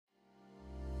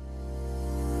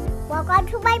Welcome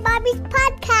to my mommy's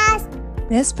podcast.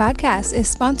 This podcast is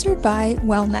sponsored by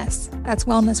Wellness. That's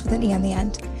wellness with an E on the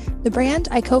end. The brand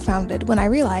I co-founded when I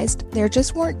realized there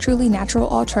just weren't truly natural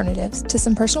alternatives to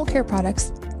some personal care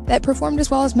products that performed as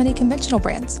well as many conventional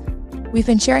brands. We've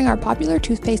been sharing our popular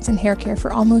toothpaste and hair care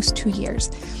for almost 2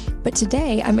 years, but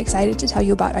today I'm excited to tell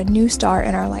you about a new star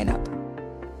in our lineup.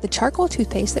 The charcoal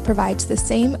toothpaste that provides the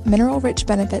same mineral-rich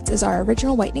benefits as our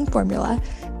original whitening formula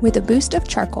with a boost of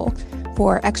charcoal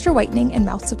for extra whitening and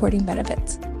mouth-supporting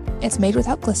benefits. It's made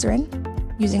without glycerin,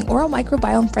 using oral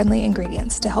microbiome-friendly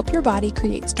ingredients to help your body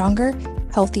create stronger,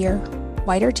 healthier,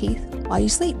 whiter teeth while you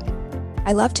sleep.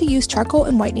 I love to use charcoal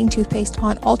and whitening toothpaste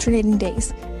on alternating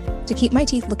days to keep my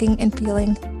teeth looking and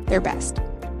feeling their best.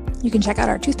 You can check out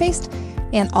our toothpaste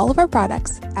and all of our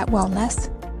products at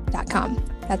wellness.com.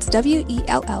 That's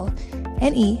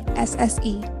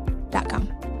WELLNESSE.com.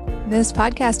 This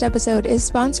podcast episode is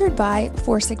sponsored by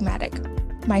Four Sigmatic,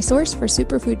 my source for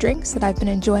superfood drinks that I've been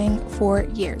enjoying for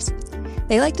years.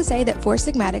 They like to say that Four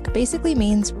Sigmatic basically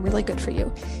means really good for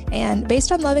you, and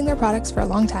based on loving their products for a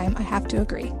long time, I have to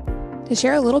agree. To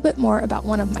share a little bit more about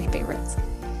one of my favorites,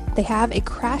 they have a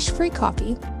crash-free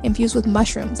coffee infused with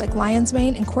mushrooms like lion's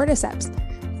mane and cordyceps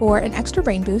for an extra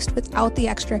brain boost without the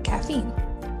extra caffeine.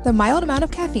 The mild amount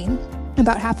of caffeine,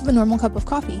 about half of a normal cup of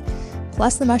coffee,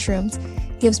 plus the mushrooms,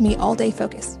 gives me all-day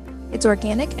focus. It's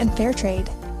organic and fair trade,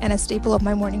 and a staple of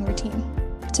my morning routine.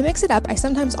 To mix it up, I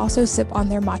sometimes also sip on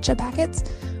their matcha packets,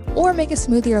 or make a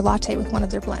smoothie or latte with one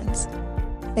of their blends.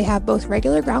 They have both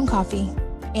regular ground coffee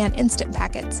and instant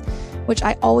packets, which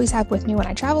I always have with me when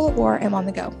I travel or am on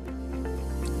the go.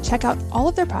 Check out all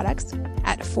of their products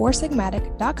at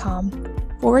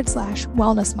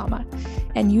foursigmatic.com/wellnessmama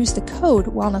and use the code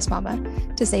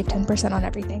wellnessmama to save 10% on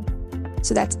everything.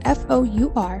 So that's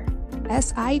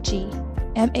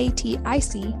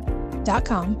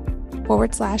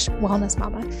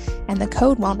foursigmatic.com/wellnessmama and the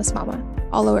code wellnessmama,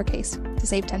 all lowercase, to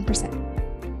save 10%.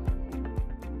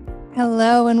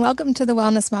 Hello and welcome to the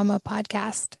Wellness Mama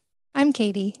podcast. I'm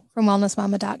Katie from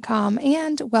wellnessmama.com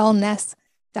and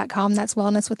wellness.com. That's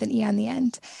wellness with an E on the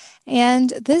end.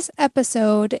 And this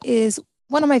episode is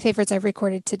one of my favorites I've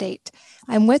recorded to date.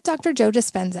 I'm with Dr. Joe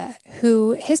Dispenza,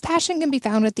 who his passion can be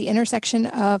found at the intersection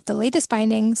of the latest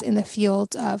findings in the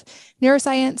field of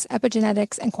neuroscience,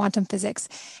 epigenetics, and quantum physics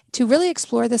to really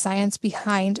explore the science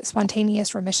behind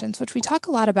spontaneous remissions, which we talk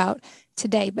a lot about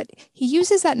today. But he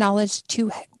uses that knowledge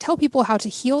to tell people how to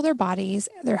heal their bodies,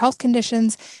 their health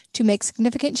conditions, to make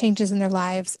significant changes in their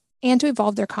lives, and to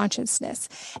evolve their consciousness.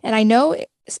 And I know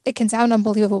it can sound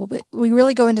unbelievable, but we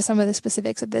really go into some of the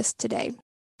specifics of this today.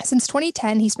 Since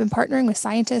 2010, he's been partnering with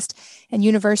scientists and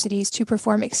universities to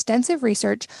perform extensive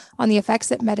research on the effects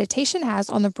that meditation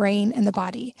has on the brain and the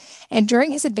body. And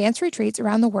during his advanced retreats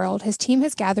around the world, his team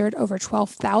has gathered over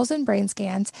 12,000 brain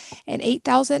scans and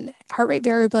 8,000 heart rate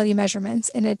variability measurements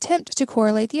in an attempt to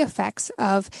correlate the effects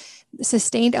of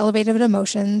sustained elevated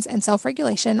emotions and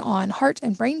self-regulation on heart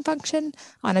and brain function,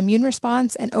 on immune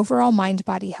response, and overall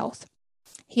mind-body health.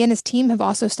 He and his team have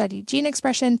also studied gene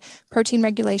expression, protein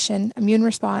regulation, immune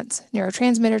response,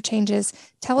 neurotransmitter changes,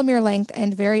 telomere length,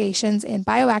 and variations in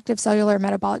bioactive cellular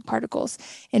metabolic particles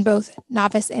in both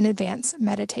novice and advanced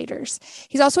meditators.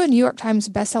 He's also a New York Times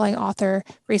bestselling author,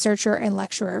 researcher, and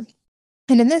lecturer.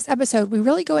 And in this episode, we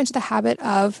really go into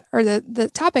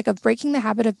the topic of breaking the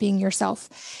habit of being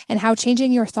yourself and how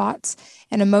changing your thoughts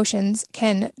and emotions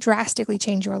can drastically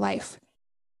change your life.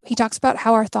 He talks about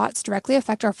how our thoughts directly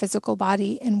affect our physical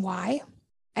body and why,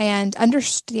 and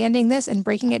understanding this and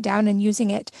breaking it down and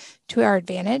using it to our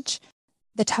advantage.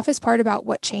 The toughest part about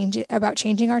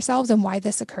changing ourselves and why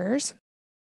this occurs.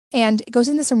 And it goes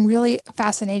into some really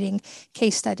fascinating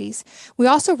case studies. We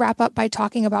also wrap up by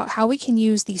talking about how we can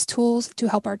use these tools to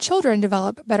help our children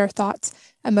develop better thoughts,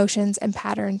 emotions, and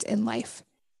patterns in life.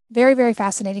 Very, very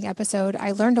fascinating episode.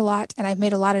 I learned a lot, and I've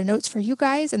made a lot of notes for you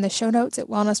guys in the show notes at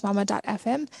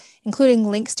wellnessmama.fm, including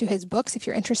links to his books if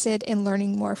you're interested in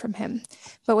learning more from him.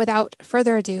 But without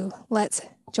further ado, let's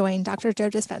join Dr. Joe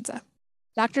Dispenza.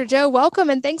 Dr. Joe, welcome,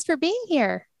 and thanks for being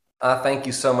here. Thank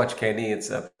you so much, Katie. It's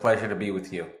a pleasure to be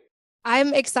with you.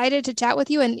 I'm excited to chat with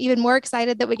you and even more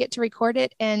excited that we get to record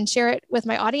it and share it with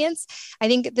my audience. I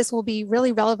think this will be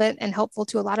really relevant and helpful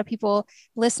to a lot of people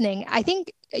listening. I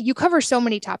think you cover so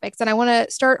many topics and I want to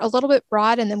start a little bit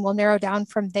broad and then we'll narrow down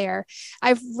from there.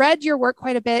 I've read your work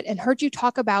quite a bit and heard you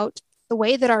talk about the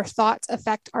way that our thoughts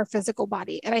affect our physical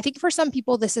body. And I think for some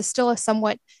people, this is still a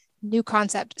somewhat new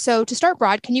concept. So to start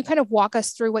broad, can you kind of walk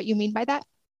us through what you mean by that?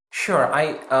 Sure.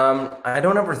 I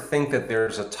don't ever think that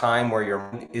there's a time where your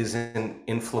mind isn't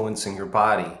influencing your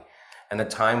body and a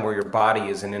time where your body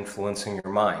isn't influencing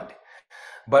your mind.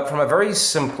 But from a very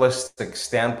simplistic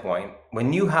standpoint,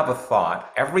 when you have a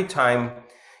thought, every time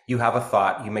you have a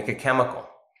thought, you make a chemical.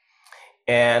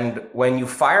 And when you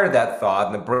fire that thought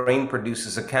and the brain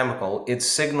produces a chemical, it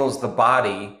signals the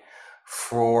body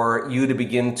for you to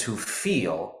begin to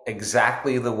feel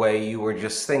exactly the way you were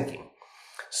just thinking.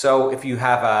 So if you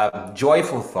have a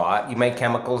joyful thought, you make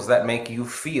chemicals that make you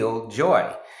feel joy.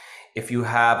 If you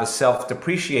have a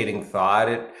self-depreciating thought,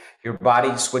 your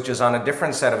body switches on a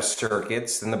different set of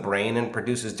circuits in the brain and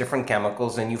produces different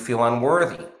chemicals, and you feel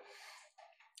unworthy.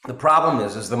 The problem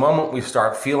is the moment we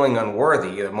start feeling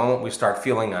unworthy, the moment we start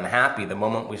feeling unhappy, the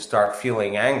moment we start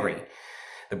feeling angry,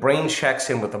 the brain checks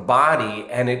in with the body,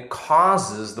 and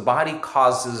the body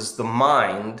causes the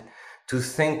mind to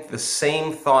think the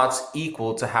same thoughts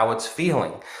equal to how it's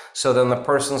feeling. So then the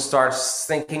person starts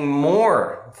thinking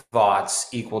more thoughts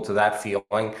equal to that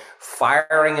feeling,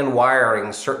 firing and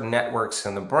wiring certain networks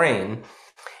in the brain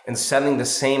and sending the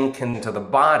same to the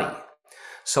body.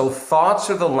 So thoughts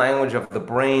are the language of the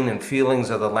brain and feelings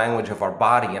are the language of our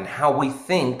body, and how we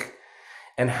think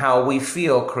and how we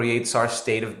feel creates our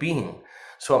state of being.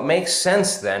 So it makes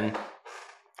sense then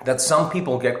that some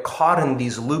people get caught in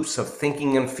these loops of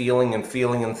thinking and feeling and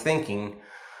feeling and thinking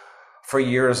for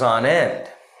years on end.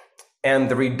 And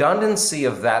the redundancy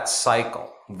of that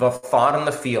cycle, the thought and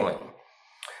the feeling,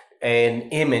 an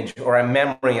image or a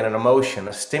memory and an emotion,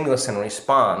 a stimulus and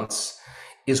response,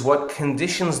 is what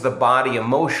conditions the body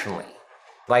emotionally,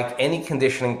 like any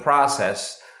conditioning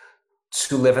process,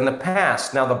 to live in the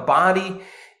past. Now, the body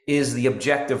is the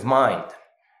objective mind.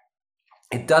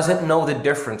 It doesn't know the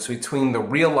difference between the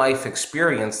real life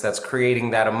experience that's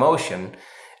creating that emotion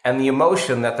and the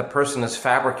emotion that the person is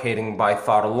fabricating by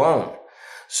thought alone.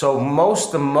 So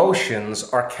most emotions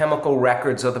are chemical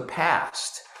records of the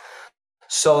past.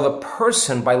 So the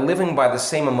person, by living by the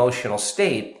same emotional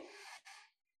state,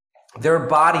 their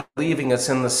body believing it's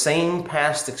in the same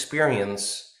past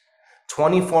experience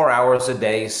 24 hours a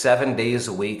day, 7 days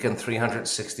a week, and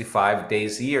 365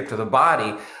 days a year. To the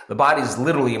body is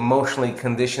literally emotionally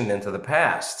conditioned into the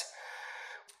past.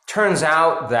 Turns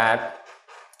out that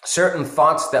certain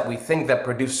thoughts that we think that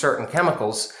produce certain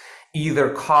chemicals either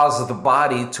cause the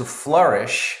body to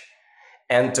flourish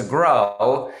and to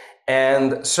grow,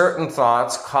 and certain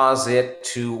thoughts cause it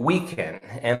to weaken,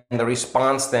 and the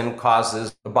response then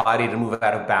causes the body to move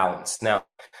out of balance. Now,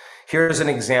 here's an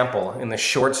example in the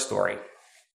short story.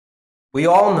 We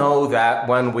all know that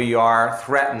when we are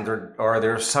threatened or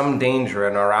there's some danger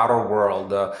in our outer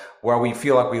world where we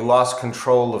feel like we lost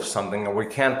control of something, or we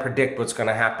can't predict what's going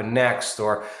to happen next,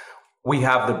 or we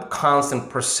have the constant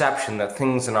perception that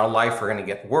things in our life are going to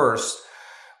get worse,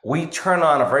 we turn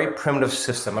on a very primitive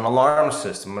system, an alarm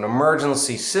system, an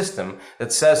emergency system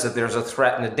that says that there's a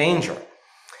threat and a danger.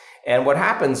 And what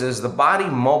happens is the body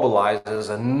mobilizes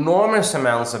enormous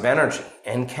amounts of energy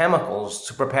and chemicals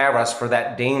to prepare us for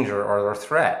that danger or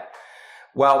threat.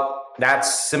 Well,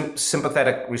 that's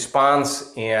sympathetic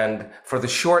response, and for the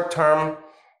short term,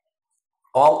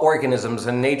 all organisms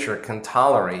in nature can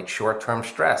tolerate short-term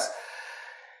stress.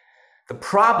 The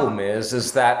problem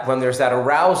is that when there's that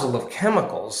arousal of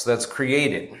chemicals that's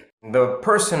created, the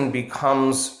person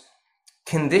becomes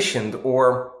conditioned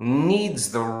or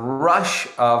needs the rush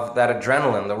of that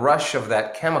adrenaline, the rush of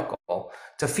that chemical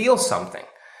to feel something.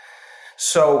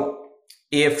 So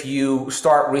if you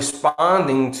start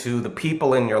responding to the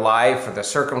people in your life or the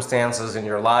circumstances in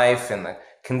your life and the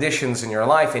conditions in your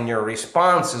life, and your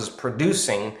response is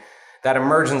producing that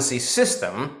emergency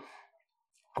system,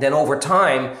 then over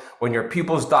time, when your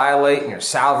pupils dilate and your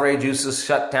salivary juices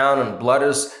shut down and blood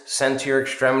is sent to your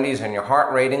extremities and your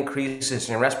heart rate increases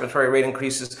and your respiratory rate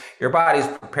increases, your body's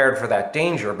prepared for that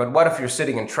danger. But what if you're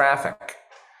sitting in traffic?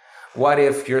 What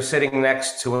if you're sitting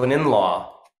next to an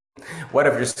in-law? What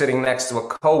if you're sitting next to a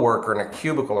coworker in a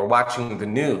cubicle or watching the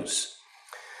news?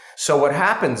 So what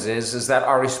happens is that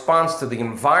our response to the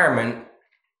environment,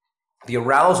 the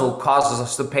arousal, causes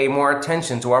us to pay more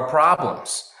attention to our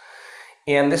problems.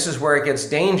 And this is where it gets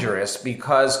dangerous,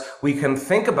 because we can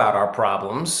think about our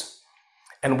problems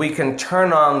and we can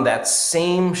turn on that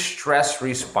same stress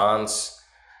response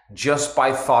just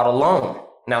by thought alone.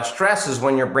 Now, stress is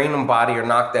when your brain and body are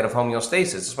knocked out of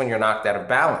homeostasis. It's when you're knocked out of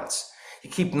balance. You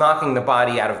keep knocking the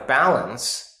body out of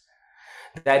balance,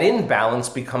 that imbalance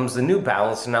becomes the new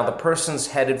balance, and now the person's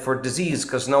headed for disease,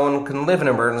 because no one can live in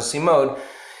emergency mode.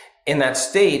 In that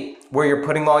state where you're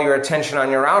putting all your attention on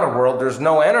your outer world, there's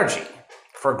no energy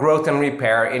for growth and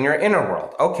repair in your inner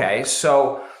world. Okay,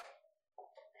 so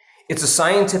it's a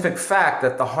scientific fact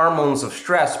that the hormones of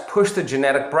stress push the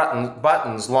genetic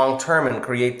buttons long-term and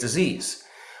create disease.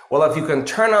 Well, if you can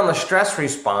turn on the stress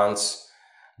response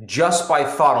just by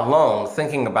thought alone,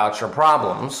 thinking about your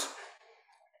problems,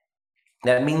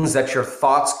 that means that your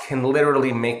thoughts can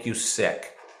literally make you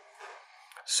sick.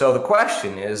 So the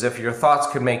question is, if your thoughts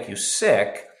can make you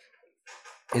sick,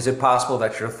 is it possible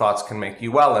that your thoughts can make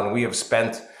you well? And we have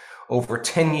spent over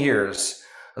 10 years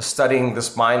studying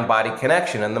this mind-body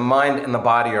connection, and the mind and the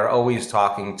body are always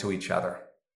talking to each other.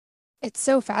 It's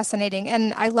so fascinating.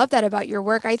 And I love that about your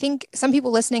work. I think some people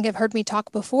listening have heard me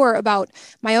talk before about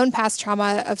my own past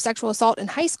trauma of sexual assault in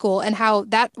high school and how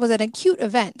that was an acute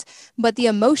event, but the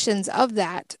emotions of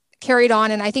that carried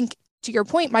on. And I think, to your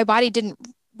point, my body didn't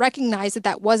recognize that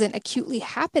that wasn't acutely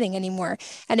happening anymore.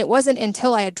 And it wasn't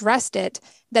until I addressed it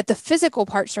that the physical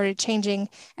part started changing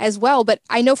as well. But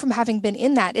I know from having been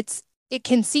in that, it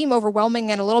can seem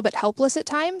overwhelming and a little bit helpless at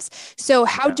times. So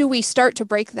how do we start to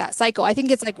break that cycle? I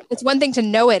think it's one thing to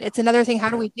know it. It's another thing, how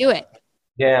do we do it?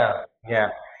 Yeah.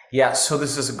 So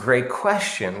this is a great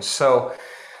question. So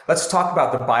let's talk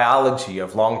about the biology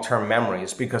of long-term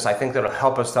memories, because I think that'll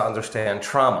help us to understand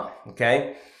trauma,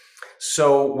 okay?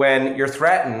 So when you're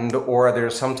threatened, or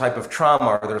there's some type of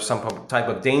trauma, or there's some type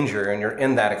of danger, and you're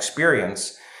in that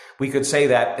experience, we could say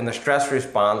that in the stress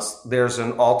response, there's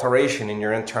an alteration in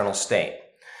your internal state.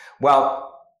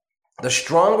 Well, the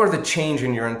stronger the change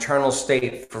in your internal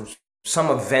state from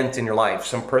some event in your life,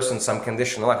 some person, some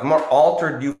condition in life, the more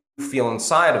altered you feel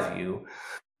inside of you,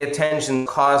 the attention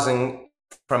causing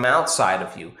from outside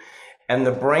of you. And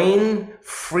the brain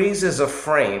freezes a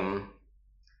frame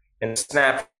and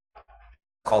snaps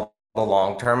called the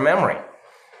long-term memory.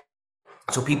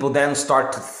 So people then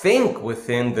start to think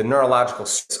within the neurological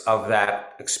of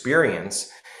that experience,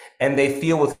 and they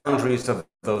feel with boundaries of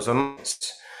those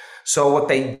emotions. So what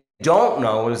they don't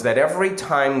know is that every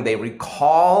time they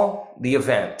recall the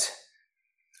event,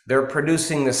 they're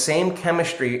producing the same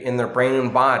chemistry in their brain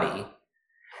and body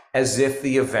as if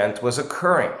the event was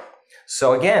occurring.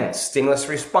 So again, stimulus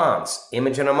response,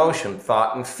 image and emotion,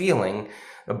 thought and feeling.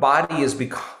 The body is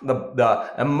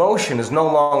the emotion is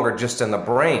no longer just in the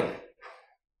brain.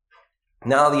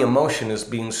 Now the emotion is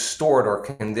being stored or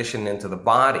conditioned into the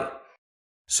body.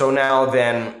 So now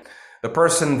then the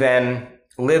person then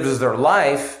lives their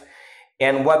life,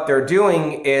 and what they're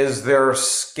doing is they're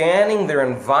scanning their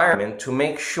environment to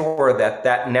make sure that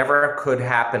that never could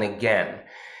happen again.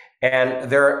 And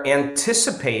they're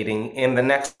anticipating in the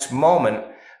next moment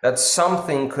that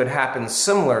something could happen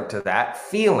similar to that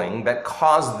feeling that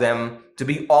caused them to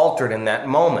be altered in that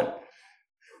moment.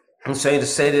 And so to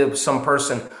say to some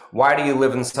person, why do you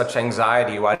live in such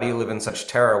anxiety? Why do you live in such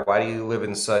terror? Why do you live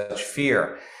in such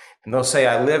fear? And they'll say,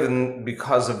 I live in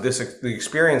because of the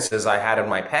experiences I had in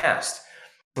my past.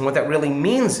 And what that really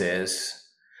means is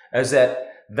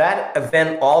that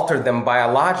event altered them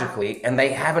biologically, and they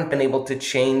haven't been able to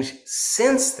change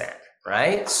since then,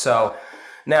 right? So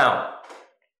now,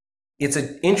 it's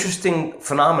an interesting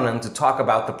phenomenon to talk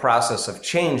about the process of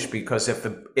change, because if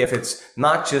it's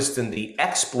not just in the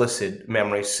explicit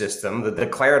memory system, the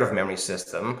declarative memory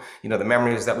system, the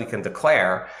memories that we can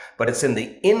declare, but it's in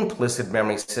the implicit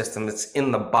memory system, it's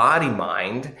in the body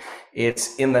mind,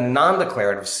 it's in the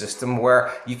non-declarative system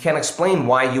where you can't explain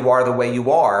why you are the way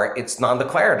you are. It's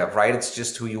non-declarative, right? It's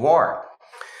just who you are.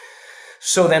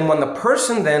 So then when the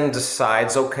person then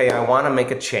decides, okay, I want to make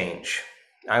a change,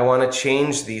 I want to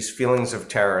change these feelings of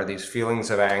terror, these feelings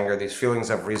of anger, these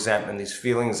feelings of resentment, these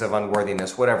feelings of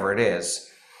unworthiness, whatever it is.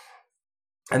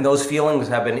 And those feelings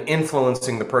have been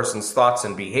influencing the person's thoughts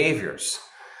and behaviors.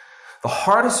 The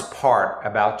hardest part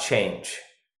about change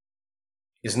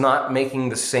is not making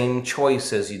the same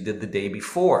choice as you did the day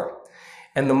before.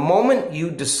 And the moment you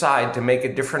decide to make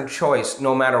a different choice,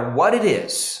 no matter what it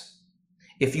is,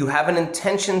 if you have an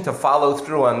intention to follow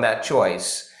through on that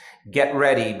choice, get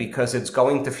ready, because it's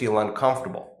going to feel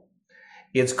uncomfortable.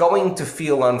 It's going to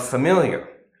feel unfamiliar.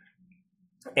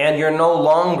 And you're no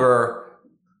longer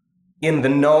in the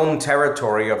known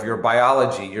territory of your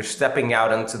biology. You're stepping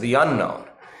out into the unknown.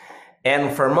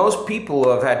 And for most people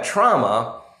who have had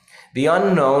trauma, the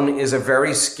unknown is a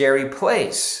very scary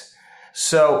place.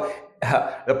 So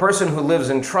the person who lives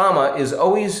in trauma is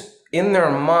always in their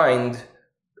mind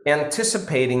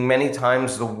anticipating many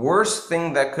times the worst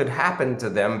thing that could happen to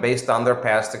them based on their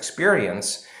past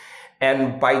experience.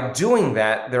 And by doing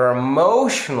that, they're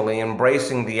emotionally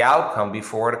embracing the outcome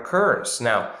before it occurs.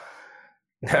 Now,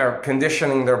 they're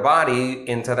conditioning their body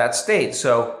into that state.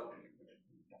 So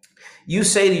you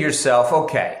say to yourself,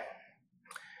 okay,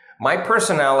 my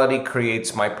personality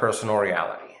creates my personal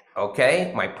reality.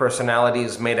 Okay, my personality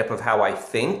is made up of how I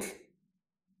think,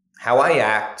 how I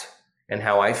act, and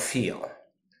how I feel.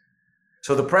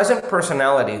 So the present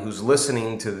personality who's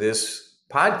listening to this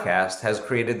podcast has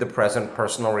created the present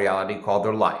personal reality called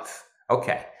their life.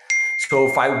 Okay. So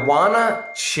if I want to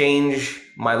change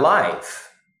my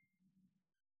life,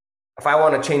 if I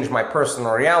want to change my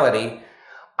personal reality,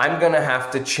 I'm going to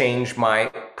have to change my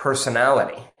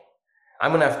personality.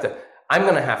 I'm going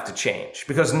to have to change,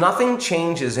 because nothing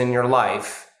changes in your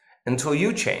life until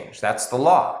you change. That's the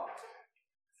law.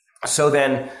 So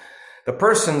then the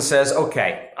person says,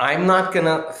 okay, I'm not going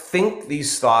to think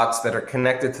these thoughts that are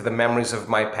connected to the memories of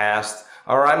my past,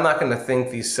 or I'm not going to think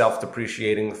these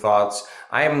self-depreciating thoughts.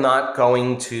 I am not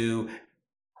going to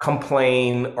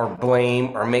complain or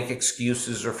blame or make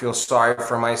excuses or feel sorry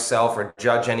for myself or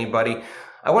judge anybody.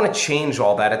 I want to change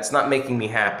all that. It's not making me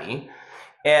happy.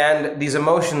 And these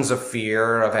emotions of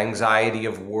fear, of anxiety,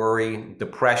 of worry,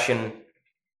 depression,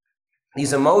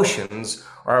 these emotions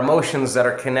are emotions that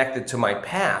are connected to my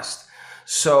past.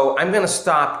 So I'm going to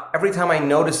stop. Every time I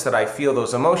notice that I feel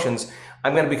those emotions,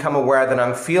 I'm going to become aware that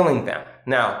I'm feeling them.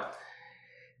 Now,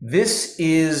 this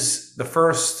is the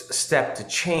first step to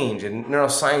change, and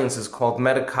neuroscience is called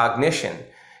metacognition.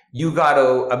 You got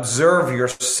to observe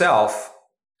yourself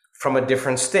from a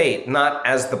different state, not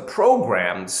as the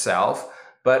programmed self,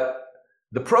 but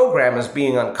the program is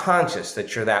being unconscious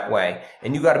that you're that way,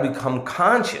 and you got to become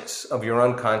conscious of your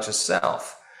unconscious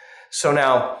self. So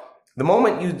now, the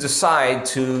moment you decide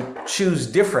to choose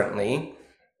differently,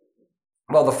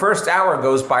 well, the first hour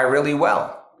goes by really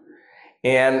well.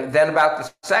 And then about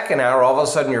the second hour, all of a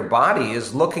sudden your body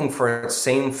is looking for its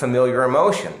same familiar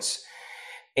emotions.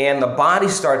 And the body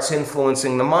starts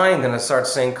influencing the mind, and it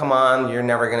starts saying, come on, you're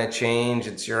never going to change.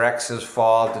 It's your ex's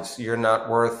fault. You're not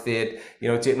worth it.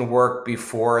 It didn't work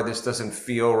before. This doesn't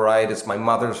feel right. It's my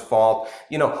mother's fault.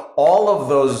 All of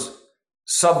those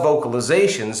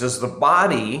sub-vocalizations is the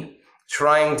body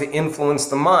trying to influence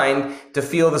the mind to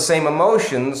feel the same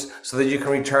emotions so that you can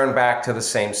return back to the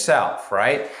same self,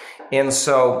 right? And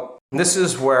so this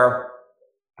is where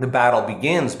the battle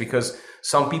begins, because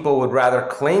some people would rather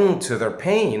cling to their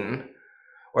pain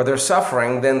or their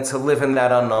suffering than to live in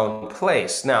that unknown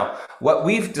place. Now, what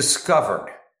we've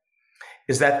discovered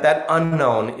is that that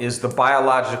unknown is the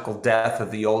biological death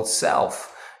of the old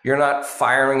self. You're not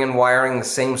firing and wiring the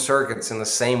same circuits in the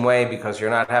same way because you're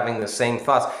not having the same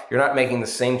thoughts. You're not making the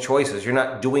same choices. You're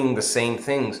not doing the same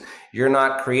things. You're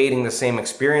not creating the same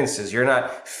experiences. You're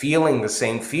not feeling the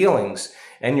same feelings.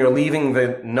 And you're leaving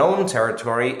the known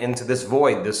territory into this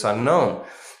void, this unknown.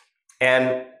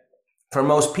 And for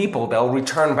most people, they'll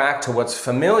return back to what's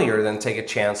familiar than take a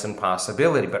chance and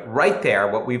possibility. But right there,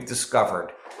 what we've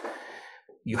discovered,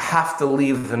 you have to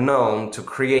leave the known to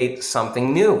create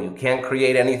something new. You can't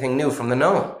create anything new from the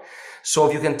known. So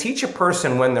if you can teach a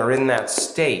person when they're in that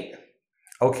state,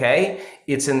 okay,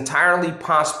 it's entirely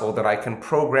possible that I can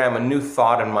program a new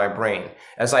thought in my brain.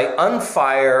 As I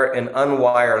unfire and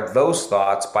unwire those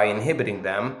thoughts by inhibiting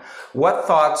them, what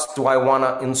thoughts do I want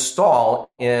to install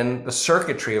in the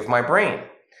circuitry of my brain?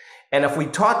 And if we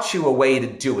taught you a way to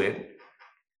do it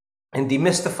and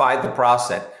demystified the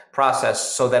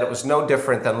process so that it was no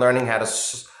different than learning how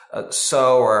to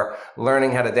sew or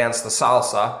learning how to dance the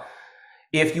salsa,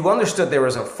 if you understood there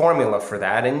was a formula for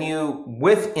that, and you,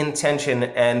 with intention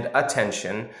and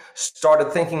attention,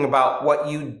 started thinking about what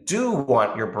you do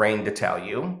want your brain to tell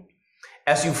you,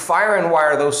 as you fire and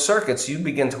wire those circuits, you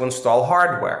begin to install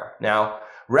hardware. Now,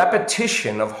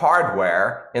 repetition of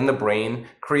hardware in the brain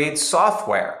creates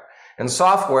software, and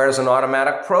software is an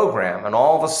automatic program, and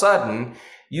all of a sudden,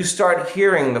 you start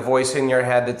hearing the voice in your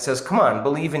head that says, come on,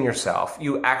 believe in yourself.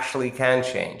 You actually can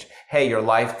change. Hey, your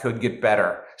life could get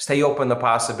better. Stay open to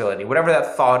possibility, whatever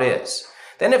that thought is.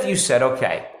 Then if you said,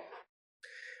 okay,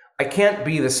 I can't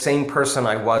be the same person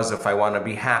I was if I want to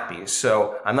be happy.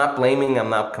 So I'm not blaming, I'm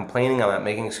not complaining, I'm not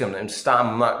making excuses,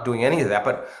 I'm not doing any of that,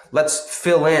 but let's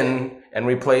fill in and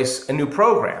replace a new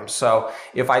program. So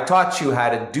if I taught you how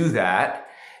to do that,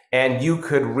 and you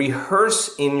could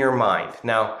rehearse in your mind.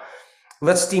 Now,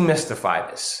 let's demystify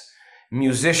this.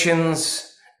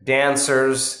 Musicians,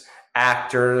 dancers,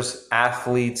 actors,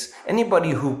 athletes,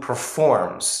 anybody who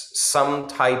performs some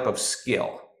type of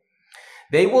skill,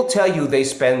 they will tell you they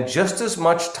spend just as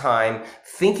much time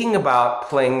thinking about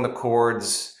playing the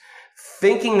chords,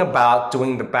 thinking about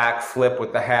doing the backflip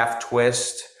with the half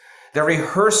twist. They're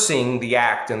rehearsing the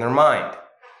act in their mind.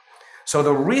 So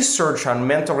the research on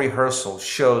mental rehearsal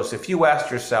shows if you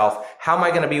ask yourself, how am I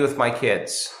going to be with my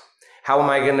kids? How am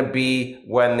I going to be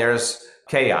when there's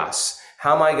chaos?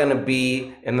 How am I going to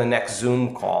be in the next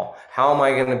Zoom call? How am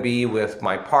I going to be with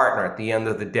my partner at the end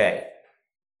of the day?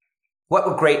 What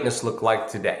would greatness look like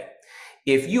today?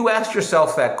 If you asked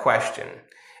yourself that question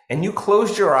and you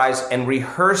closed your eyes and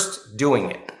rehearsed doing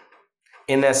it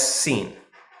in a scene,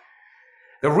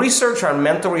 The research on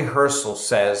mental rehearsal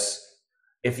says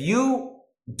if you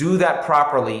do that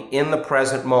properly in the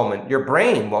present moment, your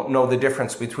brain won't know the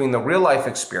difference between the real life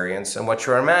experience and what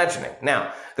you're imagining.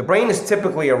 Now, the brain is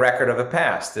typically a record of the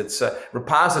past. It's a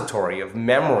repository of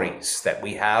memories that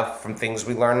we have from things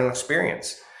we learn and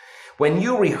experience. When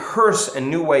you rehearse a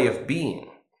new way of being,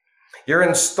 you're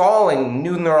installing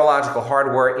new neurological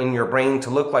hardware in your brain to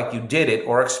look like you did it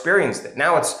or experienced it.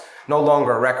 Now it's no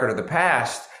longer a record of the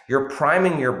past. You're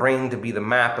priming your brain to be the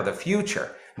map of the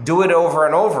future. Do it over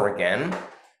and over again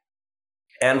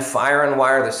and fire and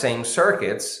wire the same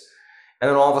circuits. And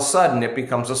then all of a sudden it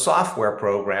becomes a software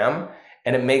program,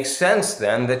 and it makes sense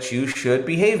then that you should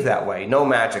behave that way. No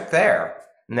magic there.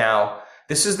 Now,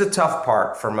 this is the tough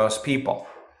part for most people.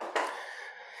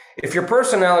 If your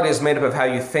personality is made up of how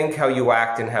you think, how you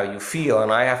act, and how you feel,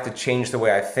 and I have to change the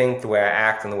way I think, the way I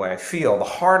act, and the way I feel, the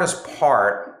hardest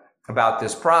part about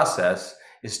this process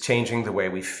is changing the way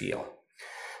we feel.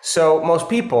 So most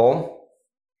people,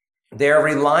 they're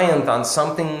reliant on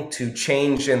something to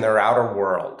change in their outer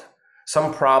world,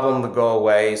 some problem to go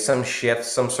away, some shift,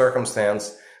 some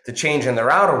circumstance to change in their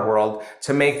outer world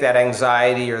to make that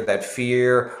anxiety or that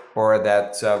fear or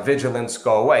that vigilance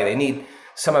go away. They need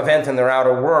some event in their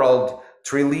outer world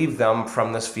to relieve them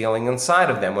from this feeling inside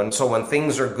of them. And so when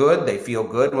things are good, they feel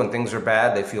good. When things are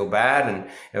bad, they feel bad. And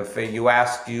if you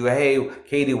ask you, hey,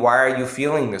 Katie, why are you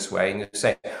feeling this way? And you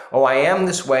say, oh, I am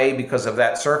this way because of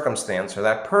that circumstance or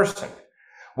that person.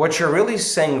 What you're really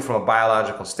saying from a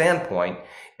biological standpoint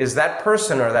is that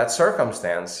person or that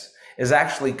circumstance is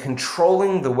actually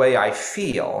controlling the way I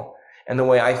feel and the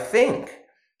way I think.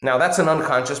 Now, that's an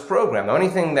unconscious program. The only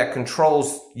thing that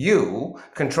controls you,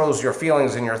 controls your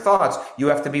feelings and your thoughts, you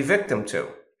have to be victim to.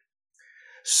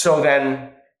 So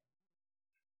then,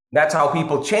 that's how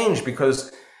people change,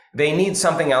 because they need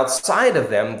something outside of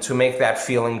them to make that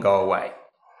feeling go away.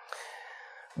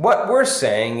 What we're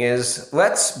saying is,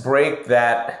 let's break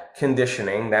that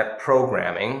conditioning, that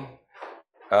programming,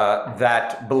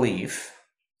 that belief,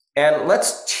 and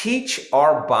let's teach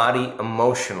our body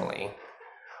emotionally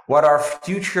what our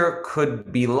future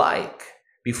could be like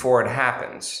before it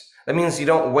happens. That means you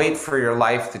don't wait for your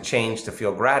life to change to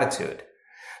feel gratitude.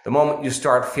 The moment you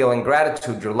start feeling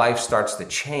gratitude, your life starts to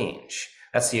change.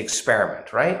 That's the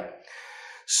experiment, right?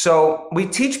 So we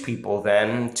teach people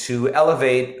then to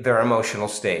elevate their emotional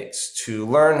states, to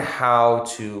learn how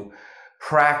to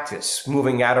practice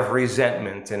moving out of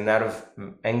resentment and out of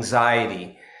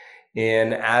anxiety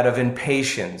and out of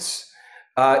impatience,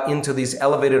 into these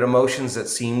elevated emotions that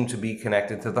seem to be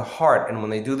connected to the heart. And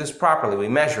when they do this properly, we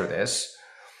measure this.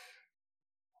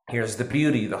 Here's the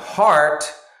beauty. The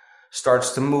heart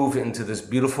starts to move into this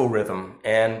beautiful rhythm,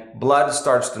 and blood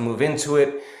starts to move into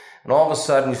it. And all of a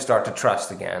sudden you start to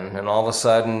trust again. And all of a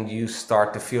sudden you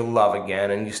start to feel love again,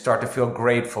 and you start to feel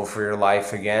grateful for your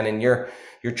life again. And you're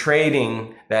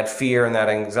trading that fear and that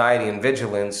anxiety and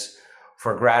vigilance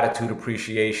for gratitude,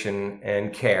 appreciation,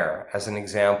 and care, as an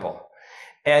example.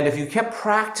 And if you kept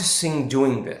practicing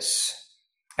doing this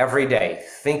every day,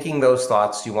 thinking those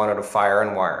thoughts you wanted to fire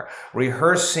and wire,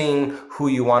 rehearsing who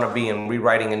you want to be and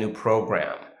rewriting a new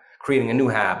program, creating a new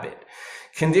habit,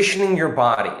 conditioning your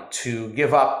body to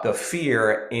give up the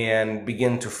fear and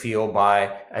begin to feel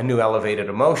by a new elevated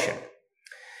emotion.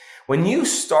 When you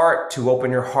start to open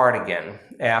your heart again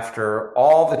after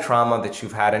all the trauma that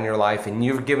you've had in your life, and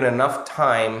you've given enough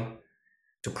time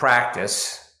to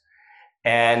practice,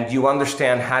 and you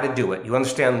understand how to do it, you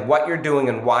understand what you're doing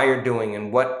and why you're doing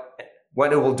and what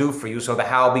it will do for you, so the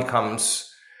how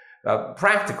becomes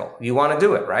practical. You want to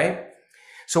do it, right?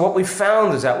 So what we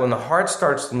found is that when the heart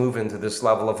starts to move into this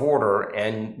level of order,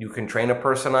 and you can train a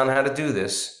person on how to do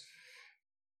this,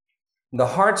 the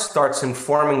heart starts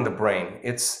informing the brain.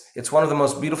 It's one of the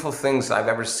most beautiful things I've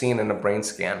ever seen in a brain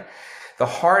scan. The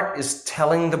heart is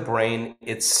telling the brain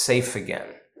it's safe again.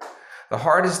 The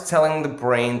heart is telling the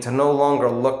brain to no longer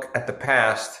look at the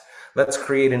past. Let's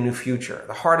create a new future.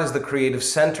 The heart is the creative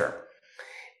center.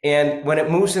 And when it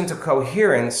moves into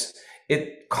coherence,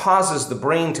 it causes the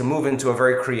brain to move into a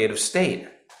very creative state.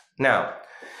 Now,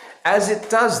 as it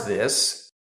does this,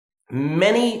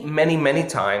 many, many, many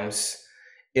times,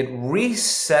 it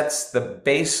resets the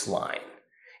baseline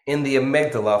in the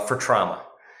amygdala for trauma.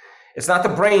 It's not the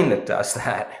brain that does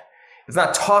that. It's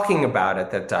not talking about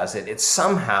it that does it. It's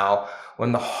somehow,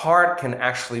 when the heart can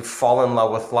actually fall in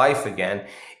love with life again,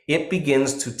 it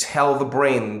begins to tell the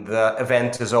brain the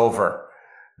event is over.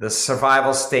 The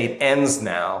survival state ends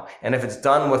now. And if it's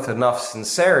done with enough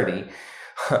sincerity,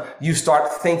 you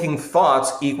start thinking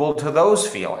thoughts equal to those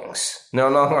feelings. No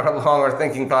longer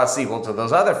thinking thoughts equal to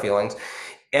those other feelings.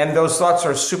 And those thoughts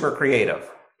are super creative.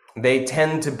 They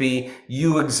tend to be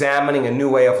you examining a new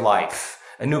way of life,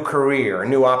 a new career, a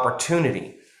new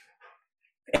opportunity.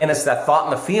 And it's that thought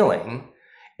and the feeling,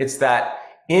 it's that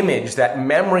image, that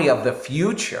memory of the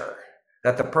future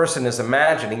that the person is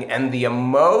imagining and the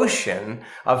emotion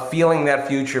of feeling that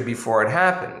future before it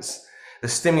happens. The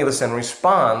stimulus and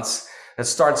response that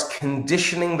starts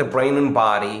conditioning the brain and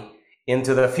body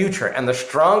into the future. And the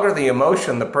stronger the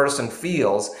emotion the person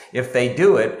feels if they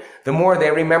do it, the more they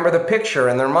remember the picture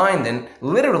in their mind. And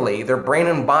literally their brain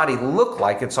and body look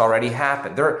like it's already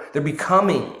happened. They're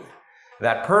becoming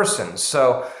that person.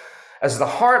 So as the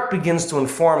heart begins to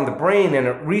inform the brain and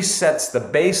it resets the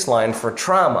baseline for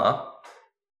trauma,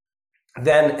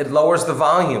 then it lowers the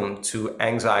volume to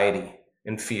anxiety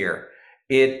and fear.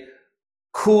 It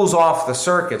cools off the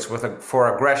circuits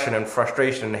for aggression and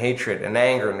frustration and hatred and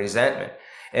anger and resentment.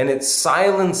 And it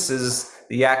silences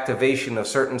the activation of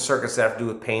certain circuits that have to do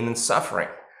with pain and suffering.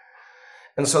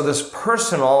 And so this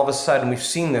person, all of a sudden, we've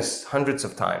seen this hundreds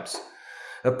of times,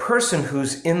 the person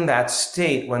who's in that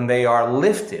state when they are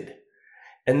lifted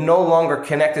and no longer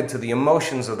connected to the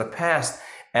emotions of the past,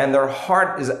 and their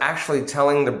heart is actually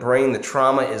telling the brain the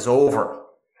trauma is over,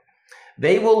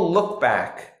 they will look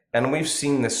back, and we've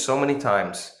seen this so many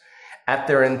times, at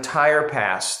their entire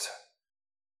past.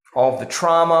 All of the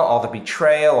trauma, all the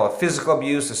betrayal, all the physical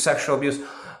abuse, the sexual abuse,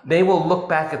 they will look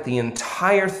back at the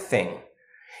entire thing.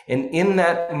 And in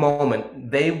that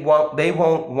moment, they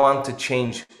won't want to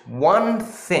change one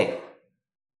thing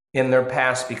in their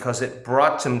past because it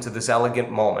brought them to this elegant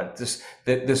moment,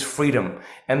 this freedom.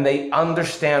 And they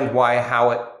understand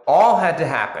how it all had to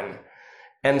happen.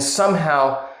 And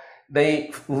somehow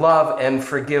they love and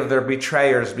forgive their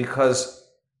betrayers because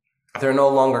they're no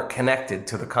longer connected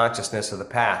to the consciousness of the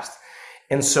past.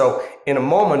 And so in a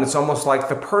moment, it's almost like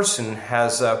the person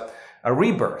has a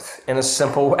rebirth in a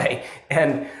simple way.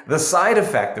 And the side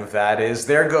effect of that is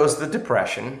there goes the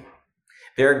depression,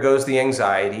 there goes the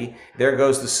anxiety, there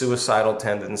goes the suicidal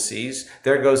tendencies,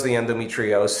 there goes the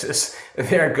endometriosis,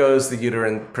 there goes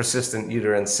the persistent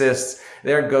uterine cysts,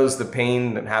 there goes the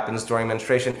pain that happens during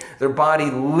menstruation. Their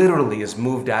body literally is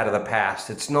moved out of the past.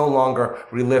 It's no longer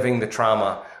reliving the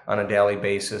trauma on a daily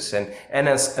basis. And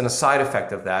a side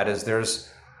effect of that is there's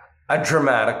a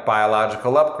dramatic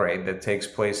biological upgrade that takes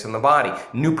place in the body.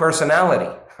 New personality,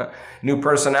 new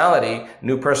personal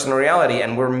reality.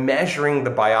 And we're measuring the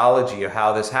biology of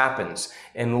how this happens.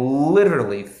 And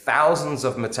literally thousands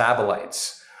of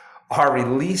metabolites are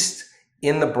released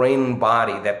in the brain and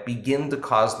body that begin to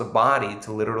cause the body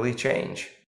to literally change.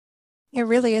 It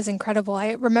really is incredible.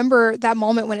 I remember that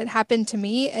moment when it happened to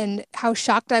me and how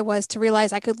shocked I was to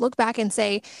realize I could look back and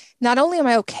say, not only am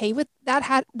I okay with that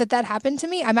happened to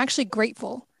me, I'm actually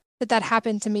grateful that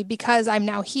happened to me because I'm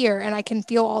now here and I can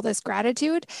feel all this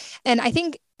gratitude. And I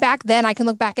think back then I can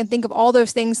look back and think of all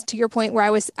those things, to your point,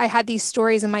 where I had these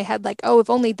stories in my head like, oh, if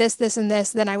only this, and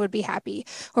this, then I would be happy.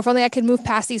 Or if only I could move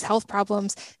past these health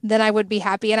problems, then I would be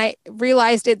happy. And I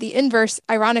realized the inverse,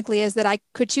 ironically, is that I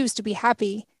could choose to be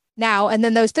happy now. And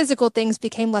then those physical things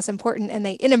became less important and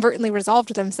they inadvertently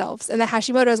resolved themselves and the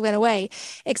Hashimoto's went away,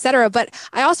 etc. But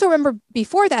I also remember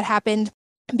before that happened,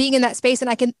 being in that space, and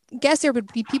I can guess there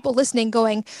would be people listening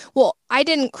going, well, I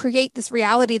didn't create this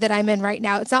reality that I'm in right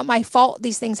now. It's not my fault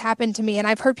these things happened to me. And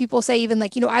I've heard people say even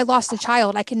like, I lost a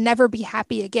child. I can never be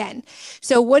happy again.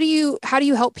 So how do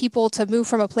you help people to move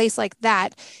from a place like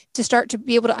that to start to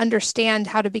be able to understand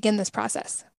how to begin this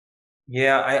process?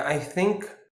 Yeah, I think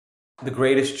the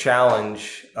greatest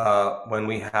challenge when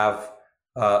we have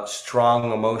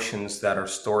strong emotions that are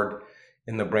stored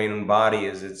in the brain and body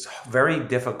is it's very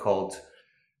difficult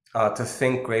to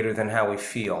think greater than how we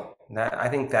feel. I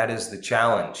think that is the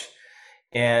challenge.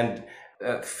 And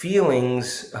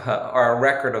feelings are a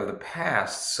record of the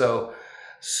past. So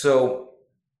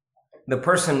the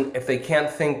person, if they can't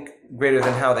think greater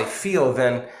than how they feel,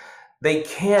 then they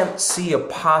can't see a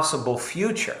possible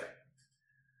future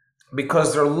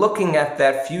because they're looking at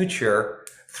that future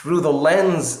through the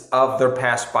lens of their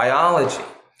past biology.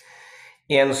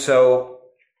 And so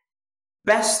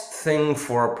best thing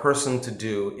for a person to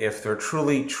do if they're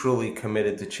truly, truly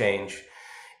committed to change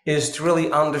is to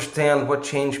really understand what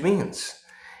change means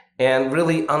and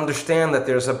really understand that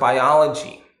there's a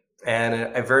biology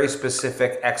and a very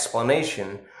specific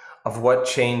explanation of what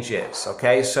change is.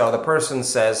 Okay, so the person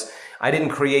says, I didn't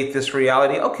create this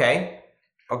reality. Okay,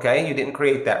 you didn't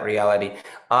create that reality.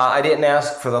 I didn't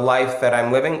ask for the life that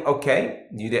I'm living. Okay,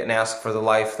 you didn't ask for the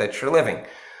life that you're living.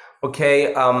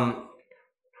 Okay,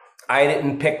 I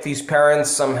didn't pick these parents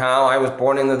somehow. I was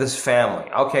born into this family.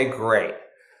 Okay, great.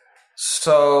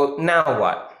 So now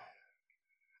what?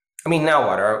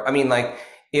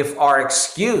 if our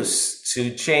excuse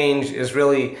to change is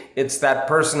really, it's that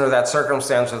person or that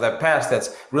circumstance or that past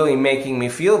that's really making me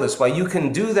feel this way. You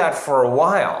can do that for a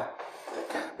while.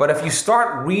 But if you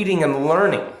start reading and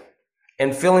learning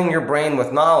and filling your brain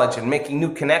with knowledge and making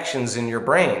new connections in your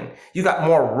brain, you got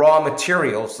more raw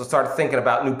materials to start thinking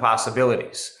about new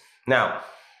possibilities. Now,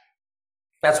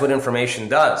 that's what information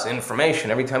does.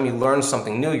 Information, every time you learn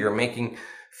something new, you're making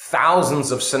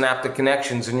thousands of synaptic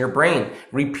connections in your brain.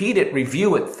 Repeat it,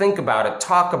 review it, think about it,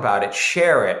 talk about it,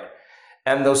 share it.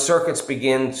 And those circuits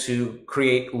begin to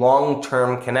create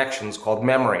long-term connections called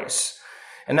memories.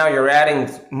 And now you're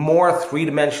adding more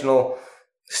three-dimensional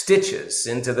stitches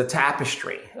into the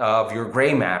tapestry of your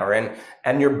gray matter,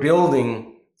 and you're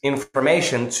building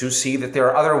information to see that there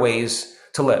are other ways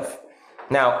to live.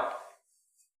 Now,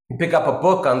 you pick up a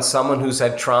book on someone who's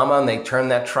had trauma and they turn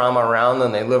that trauma around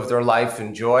and they live their life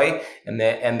in joy and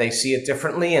they see it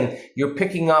differently, and you're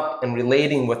picking up and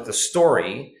relating with the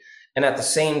story. And at the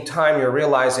same time, you're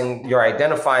realizing you're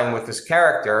identifying with this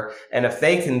character, and if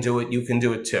they can do it, you can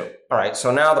do it too. All right,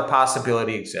 so now the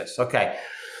possibility exists. Okay,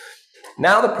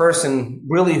 now the person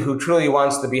really who truly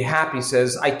wants to be happy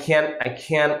says, I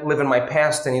can't live in my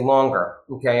past any longer.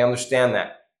 Okay, I understand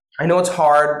that. I know it's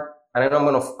hard, and I know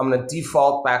I'm gonna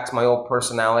default back to my old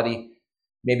personality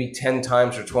maybe 10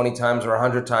 times or 20 times or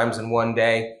 100 times in one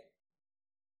day.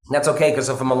 That's okay, because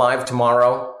if I'm alive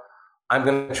tomorrow, I'm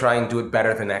going to try and do it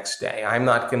better the next day. I'm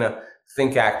not going to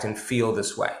think, act, and feel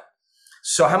this way.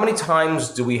 So how many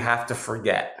times do we have to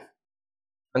forget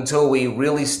until we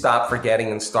really stop forgetting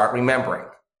and start remembering?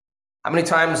 How many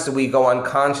times do we go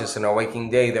unconscious in our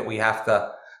waking day that we have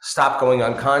to stop going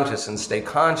unconscious and stay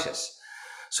conscious?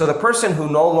 So the person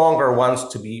who no longer wants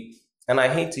to be, and I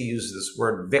hate to use this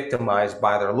word, victimized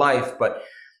by their life, but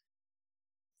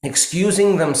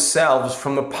excusing themselves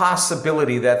from the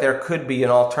possibility that there could be an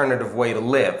alternative way to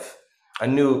live, a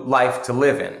new life to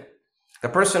live in. The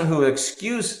person who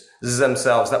excuses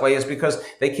themselves that way is because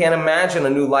they can't imagine a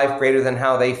new life greater than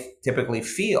how they typically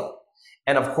feel.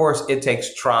 And of course, it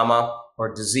takes trauma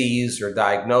or disease or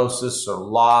diagnosis or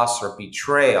loss or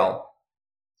betrayal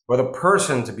for the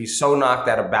person to be so knocked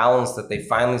out of balance that they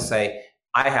finally say,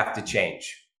 I have to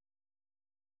change.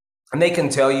 And they can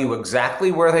tell you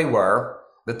exactly where they were,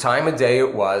 the time of day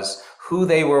it was, who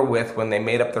they were with when they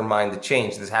made up their mind to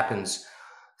change. This happens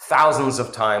thousands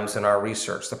of times in our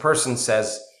research. The person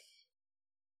says,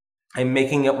 I'm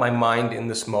making up my mind in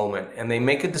this moment, and they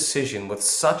make a decision with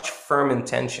such firm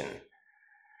intention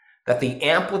that the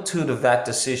amplitude of that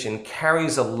decision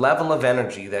carries a level of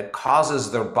energy that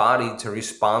causes their body to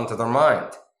respond to their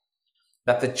mind.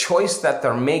 That the choice that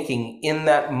they're making in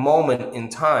that moment in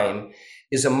time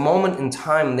is a moment in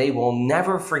time they will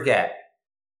never forget.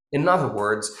 In other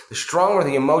words, the stronger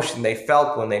the emotion they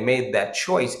felt when they made that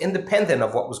choice, independent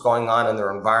of what was going on in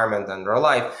their environment and their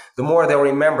life, the more they'll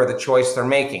remember the choice they're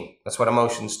making. That's what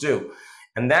emotions do.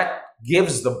 And that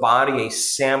gives the body a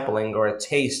sampling or a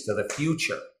taste of the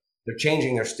future. They're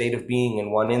changing their state of being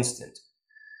in one instant.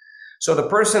 So the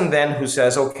person then who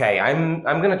says, okay, I'm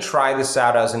going to try this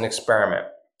out as an experiment.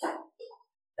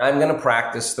 I'm going to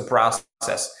practice the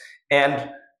process. And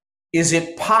is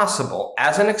it possible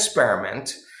as an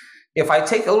experiment, if I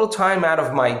take a little time out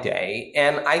of my day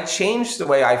and I change the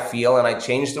way I feel and I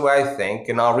change the way I think,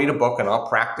 and I'll read a book and I'll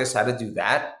practice how to do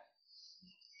that,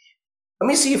 let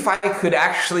me see if I could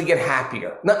actually get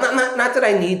happier. Not that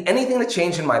I need anything to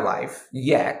change in my life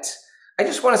yet. I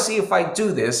just want to see if I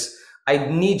do this, I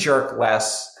knee-jerk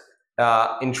less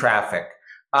in traffic.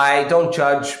 I don't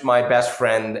judge my best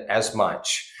friend as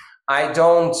much. I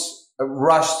don't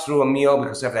rush through a meal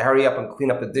because I have to hurry up and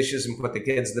clean up the dishes and put the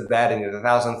kids to bed and there's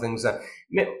 1,000 things. Let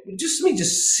me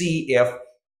just see if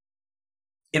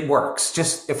it works.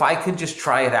 Just if I could just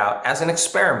try it out as an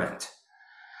experiment.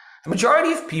 The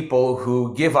majority of people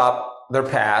who give up their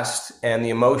past and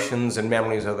the emotions and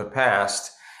memories of the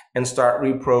past and start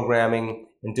reprogramming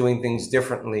and doing things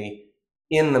differently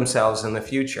in themselves in the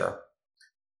future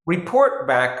report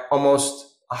back almost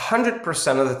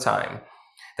 100% of the time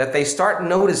that they start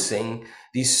noticing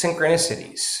these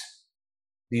synchronicities,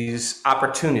 these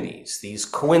opportunities, these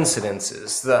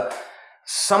coincidences.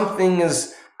 Something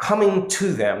is coming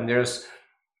to them.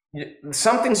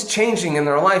 Something's changing in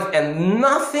their life, and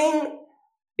nothing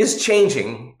is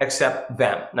changing except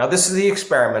them. Now, this is the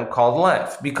experiment called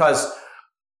life, because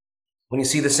when you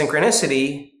see the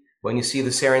synchronicity, when you see the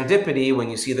serendipity, when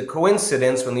you see the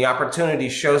coincidence, when the opportunity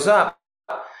shows up,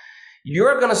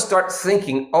 you're going to start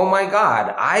thinking, oh my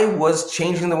God, I was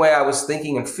changing the way I was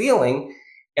thinking and feeling,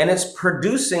 and it's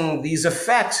producing these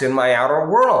effects in my outer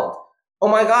world. Oh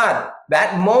my God,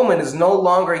 that moment is no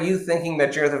longer you thinking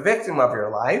that you're the victim of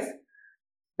your life.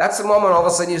 That's the moment all of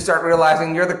a sudden you start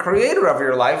realizing you're the creator of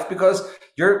your life, because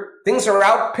your things are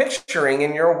out picturing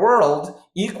in your world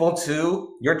equal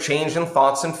to your change in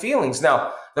thoughts and feelings.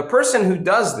 Now, the person who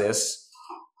does this,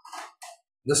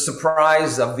 the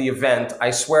surprise of the event,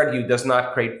 I swear to you, does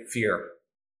not create fear.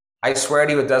 I swear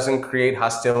to you, it doesn't create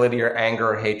hostility or anger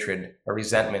or hatred or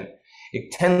resentment.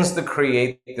 It tends to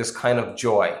create this kind of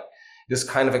joy, this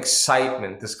kind of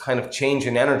excitement, this kind of change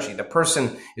in energy. The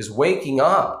person is waking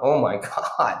up. Oh my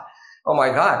God. Oh my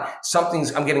God.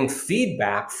 I'm getting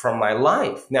feedback from my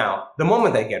life. Now, the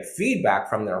moment they get feedback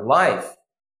from their life,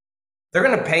 they're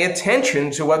going to pay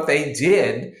attention to what they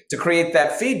did to create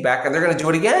that feedback, and they're going to do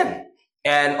it again.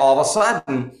 And all of a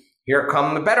sudden, here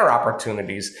come the better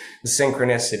opportunities, the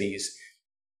synchronicities.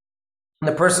 And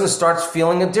the person starts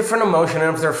feeling a different emotion.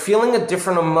 And if they're feeling a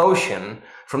different emotion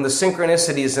from the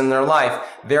synchronicities in their life,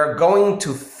 they're going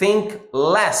to think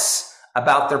less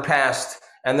about their past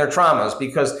and their traumas,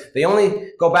 because they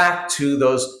only go back to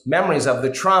those memories of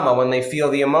the trauma when they feel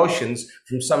the emotions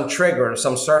from some trigger or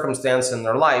some circumstance in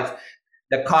their life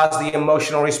that caused the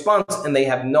emotional response, and they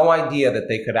have no idea that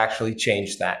they could actually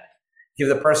change that. Give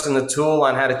the person the tool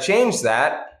on how to change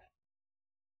that,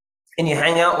 and you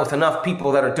hang out with enough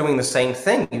people that are doing the same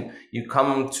thing.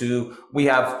 We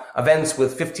have events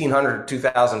with 1,500 to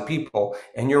 2,000 people,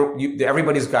 and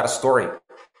everybody's got a story.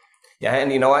 Yeah,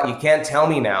 and you know what? You can't tell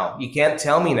me now.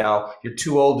 You're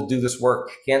too old to do this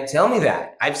work. Can't tell me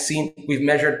that. We've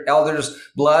measured elders'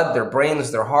 blood, their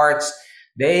brains, their hearts.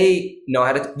 They know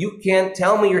how to. You can't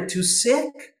tell me you're too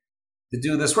sick to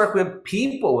do this work. We have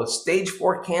people with stage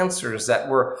 4 cancers that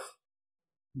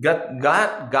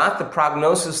got the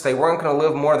prognosis they weren't going to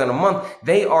live more than a month.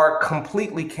 They are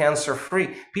completely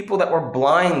cancer-free. People that were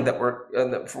blind, that were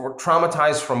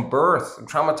traumatized from birth,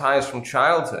 traumatized from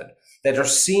childhood, that are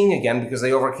seeing again because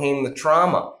they overcame the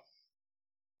trauma.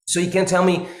 So you can't tell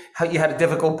me how you had a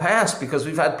difficult past, because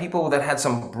we've had people that had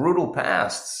some brutal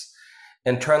pasts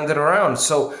and turned it around.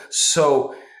 So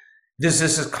there's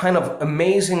this kind of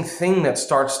amazing thing that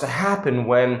starts to happen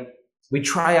when we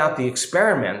try out the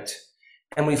experiment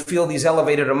and we feel these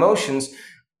elevated emotions.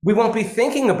 We won't be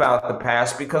thinking about the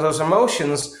past, because those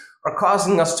emotions are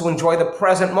causing us to enjoy the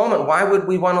present moment. Why would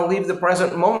we want to leave the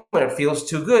present moment? It feels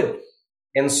too good.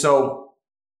 And so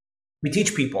we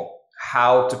teach people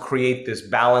how to create this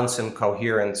balance and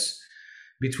coherence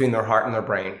between their heart and their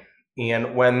brain.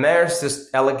 And when there's this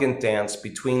elegant dance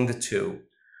between the two,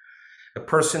 the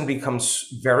person becomes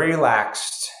very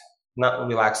relaxed, not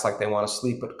relaxed like they want to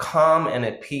sleep, but calm and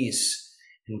at peace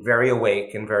and very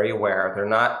awake and very aware. They're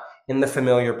not in the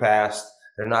familiar past.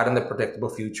 They're not in the predictable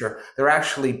future. They're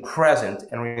actually present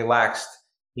and relaxed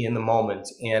in the moment.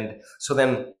 And so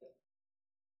then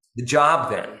the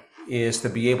job then is to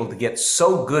be able to get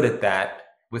so good at that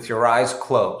with your eyes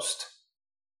closed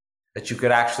that you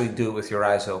could actually do it with your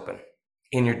eyes open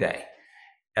in your day.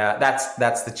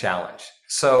 That's the challenge.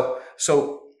 So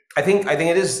I think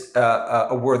it is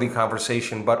a worthy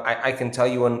conversation, but I can tell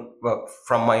you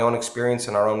from my own experience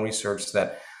and our own research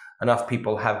that enough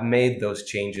people have made those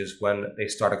changes when they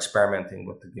start experimenting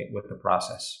with the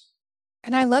process.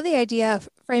 And I love the idea of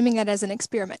framing it as an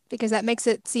experiment, because that makes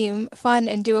it seem fun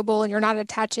and doable, and you're not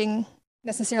attaching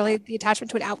necessarily the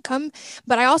attachment to an outcome.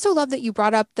 But I also love that you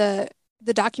brought up the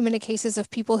documented cases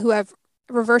of people who have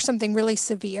reversed something really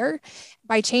severe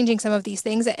by changing some of these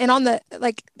things. And on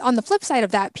the flip side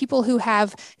of that, people who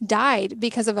have died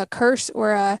because of a curse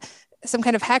or some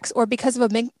kind of hex, or because of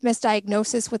a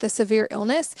misdiagnosis with a severe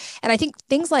illness. And I think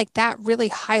things like that really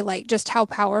highlight just how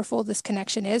powerful this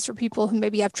connection is for people who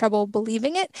maybe have trouble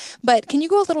believing it. But can you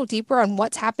go a little deeper on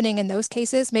what's happening in those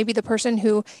cases? Maybe the person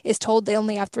who is told they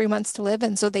only have 3 months to live,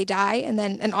 and so they die, and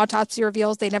then an autopsy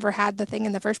reveals they never had the thing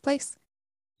in the first place.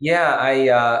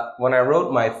 Yeah, when I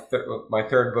wrote my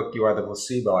third book, You Are the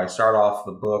Placebo, I start off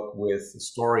the book with the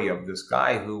story of this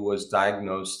guy who was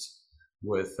diagnosed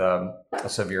with a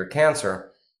severe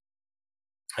cancer,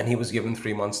 and he was given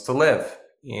 3 months to live.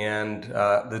 And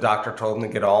the doctor told him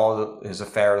to get all his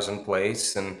affairs in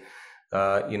place, and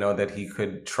that he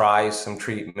could try some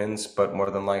treatments, but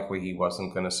more than likely he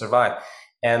wasn't going to survive.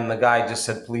 And the guy just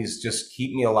said, please just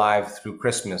keep me alive through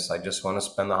Christmas. I just want to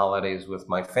spend the holidays with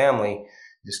my family.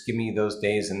 Just give me those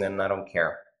days, and then I don't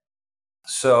care.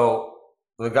 So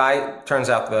the guy, turns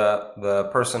out the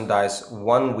person dies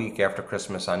 1 week after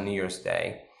Christmas on New Year's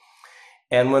Day.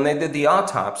 And when they did the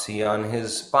autopsy on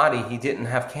his body, he didn't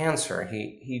have cancer.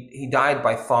 He died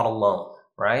by thought alone,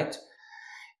 right?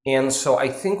 And so I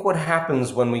think what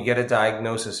happens when we get a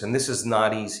diagnosis, and this is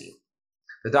not easy,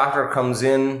 the doctor comes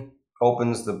in,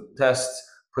 opens the test,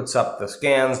 puts up the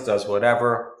scans, does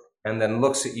whatever, and then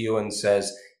looks at you and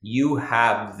says, you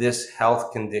have this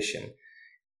health condition,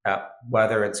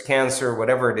 whether it's cancer,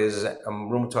 whatever it is,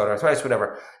 rheumatoid arthritis,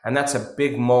 whatever. And that's a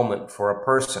big moment for a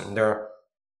person.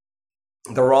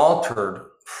 They're altered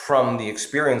from the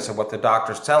experience of what the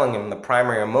doctor's telling them. The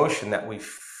primary emotion that we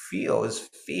feel is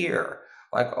fear.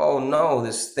 Like, oh no,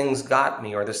 this thing's got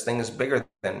me, or this thing is bigger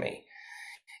than me.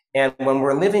 And when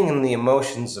we're living in the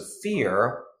emotions of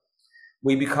fear,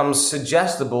 we become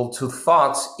suggestible to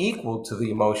thoughts equal to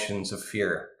the emotions of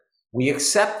fear. We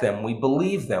accept them, we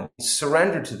believe them, we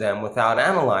surrender to them without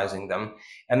analyzing them.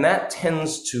 And that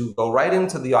tends to go right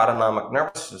into the autonomic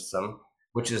nervous system,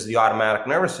 which is the automatic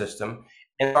nervous system,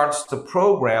 and starts to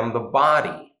program the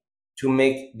body to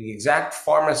make the exact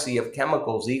pharmacy of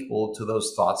chemicals equal to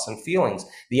those thoughts and feelings,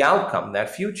 the outcome, that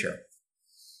future.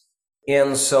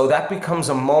 And so that becomes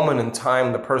a moment in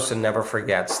time the person never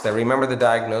forgets. They remember the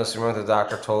diagnosis, remember what the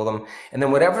doctor told them, and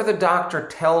then whatever the doctor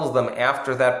tells them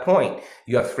after that point,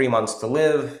 you have 3 months to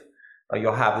live, or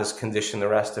you'll have this condition the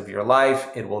rest of your life,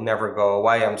 it will never go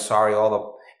away, I'm sorry,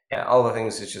 all the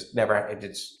things, it's just never,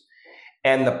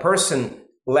 and the person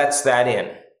lets that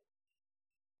in.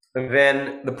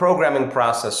 Then the programming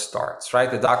process starts,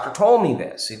 right? The doctor told me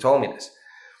this, he told me this.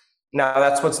 Now,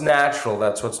 that's what's natural,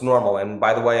 that's what's normal. And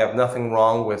by the way, I have nothing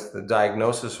wrong with the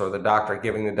diagnosis or the doctor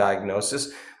giving the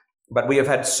diagnosis, but we have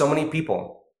had so many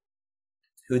people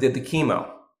who did the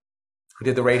chemo, who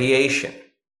did the radiation,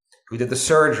 who did the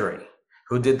surgery,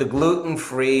 who did the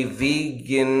gluten-free,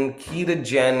 vegan,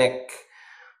 ketogenic,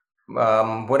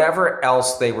 whatever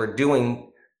else they were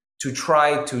doing to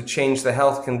try to change the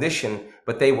health condition,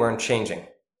 but they weren't changing.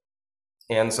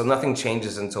 And so nothing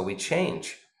changes until we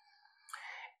change.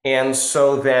 And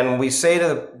so then we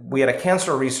had a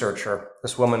cancer researcher,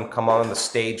 this woman, come on the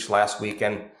stage last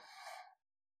weekend,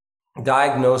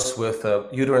 diagnosed with a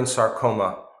uterine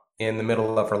sarcoma in the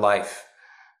middle of her life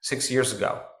 6 years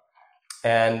ago.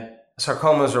 And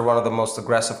sarcomas are one of the most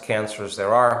aggressive cancers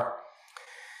there are.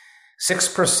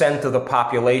 6% of the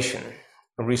population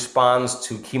responds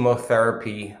to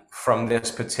chemotherapy from this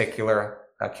particular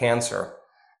cancer.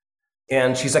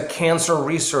 And she's a cancer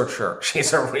researcher. She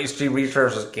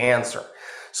researches cancer.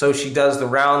 So she does the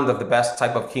round of the best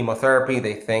type of chemotherapy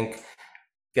they think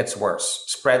gets worse.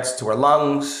 Spreads to her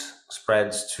lungs,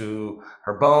 spreads to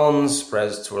her bones,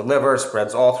 spreads to her liver,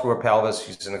 spreads all through her pelvis.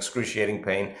 She's in excruciating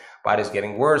pain. Body's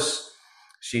getting worse.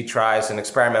 She tries an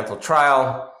experimental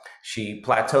trial. She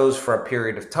plateaus for a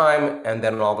period of time, and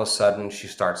then all of a sudden she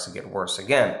starts to get worse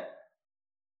again.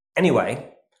 Anyway,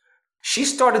 she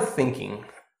started thinking,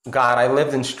 God, I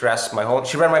lived in stress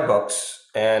she read my books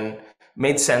and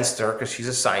made sense to her because she's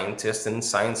a scientist and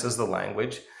science is the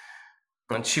language.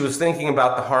 And she was thinking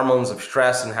about the hormones of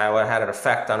stress and how it had an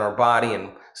effect on her body, and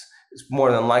it's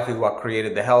more than likely what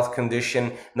created the health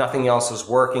condition. Nothing else is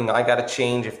working. I got to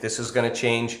change if this is going to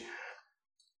change.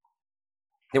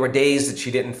 There were days that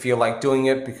she didn't feel like doing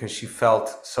it because she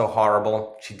felt so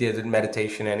horrible. She did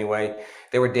meditation anyway.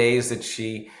 There were days that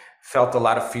she felt a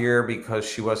lot of fear because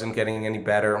she wasn't getting any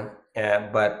better,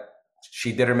 but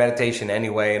she did her meditation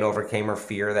anyway and overcame her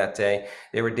fear that day.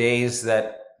 There were days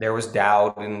that there was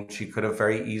doubt and she could have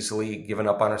very easily given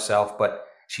up on herself, but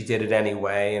she did it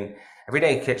anyway. And every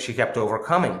day she kept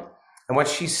overcoming. And what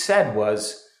she said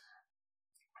was,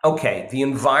 okay, the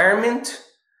environment,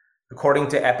 according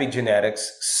to epigenetics,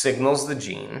 signals the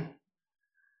gene.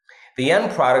 The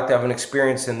end product of an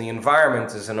experience in the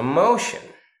environment is an emotion.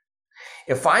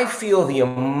 If I feel the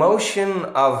emotion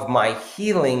of my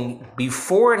healing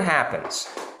before it happens,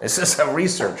 this is a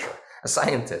researcher, a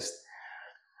scientist,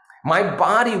 my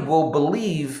body will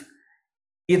believe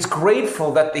it's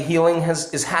grateful that the healing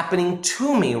is happening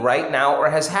to me right now or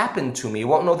has happened to me. It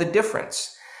won't know the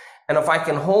difference. And if I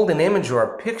can hold an image or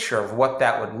a picture of what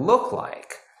that would look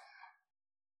like,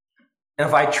 and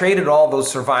if I traded all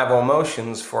those survival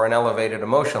emotions for an elevated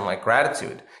emotion like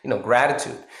gratitude,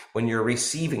 gratitude, when you're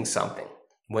receiving something,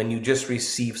 when you just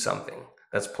receive something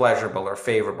that's pleasurable or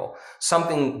favorable,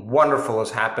 something wonderful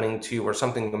is happening to you or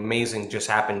something amazing just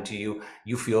happened to you,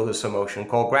 you feel this emotion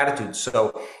called gratitude.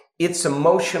 So its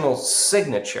emotional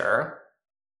signature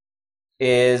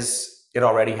is it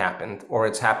already happened or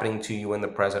it's happening to you in the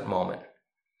present moment.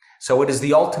 So it is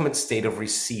the ultimate state of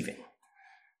receiving.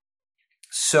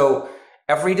 So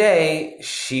every day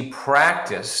she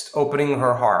practiced opening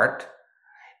her heart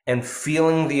and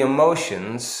feeling the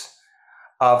emotions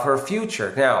of her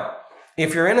future. Now,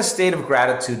 if you're in a state of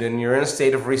gratitude and you're in a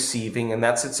state of receiving, and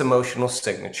that's its emotional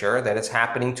signature, that it's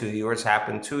happening to you or it's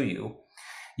happened to you,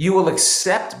 you will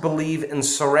accept, believe, and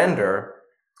surrender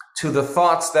to the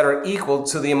thoughts that are equal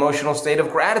to the emotional state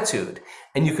of gratitude.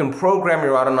 And you can program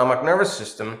your autonomic nervous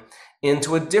system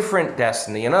into a different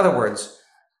destiny. In other words,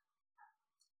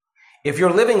 if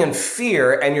you're living in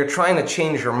fear and you're trying to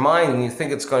change your mind and you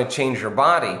think it's going to change your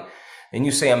body, and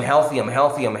you say, I'm healthy, I'm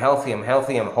healthy, I'm healthy, I'm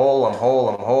healthy, I'm whole, I'm whole,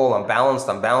 I'm whole, I'm balanced,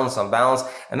 I'm balanced, I'm balanced.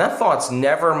 And that thought's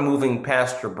never moving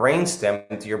past your brainstem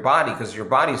into your body, because your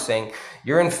body's saying,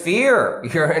 you're in fear,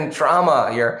 you're in trauma,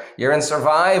 you're in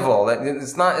survival.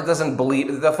 It doesn't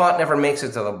believe, the thought never makes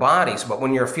it to the body. But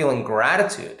when you're feeling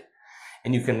gratitude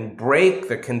and you can break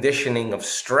the conditioning of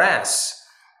stress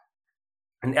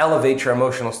and elevate your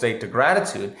emotional state to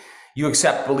gratitude, you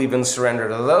accept, believe, and surrender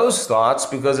to those thoughts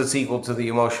because it's equal to the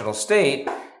emotional state,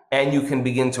 and you can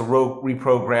begin to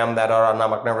reprogram that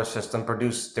autonomic nervous system,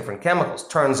 produce different chemicals.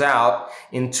 Turns out,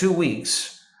 in 2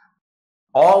 weeks,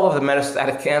 all of the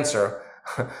metastatic cancer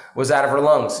was out of her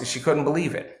lungs. She couldn't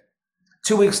believe it.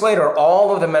 2 weeks later,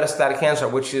 all of the metastatic cancer,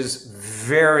 which is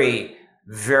very,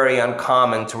 very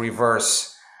uncommon to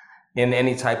reverse in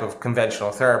any type of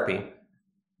conventional therapy,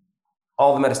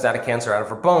 all the metastatic cancer out of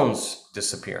her bones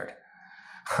disappeared.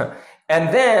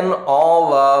 And then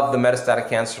all of the metastatic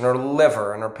cancer in her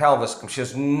liver and her pelvis, she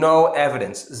has no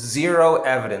evidence, zero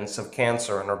evidence of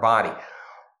cancer in her body.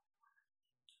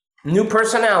 New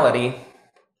personality,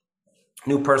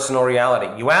 new personal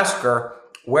reality. You ask her,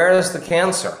 where is the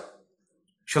cancer?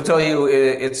 She'll tell you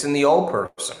it's in the old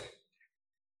person.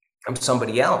 I'm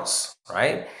somebody else,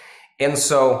 right? And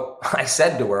so I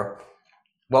said to her,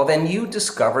 well, then you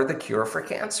discovered the cure for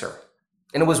cancer.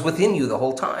 And it was within you the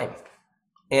whole time.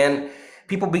 And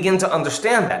people begin to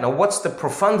understand that. Now, what's the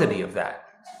profundity of that?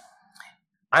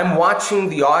 I'm watching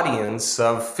the audience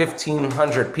of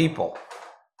 1,500 people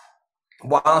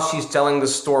while she's telling the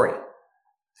story.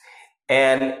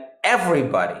 And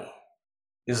everybody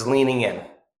is leaning in.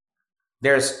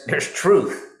 There's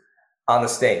truth on the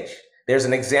stage. There's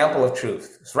an example of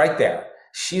truth. It's right there.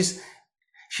 She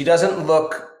doesn't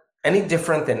look any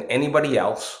different than anybody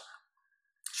else.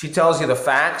 She tells you the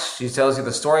facts. She tells you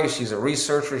the story. She's a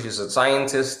researcher. She's a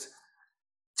scientist.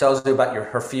 Tells you about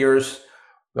her fears,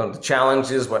 the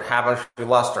challenges, what happened. She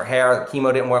lost her hair. The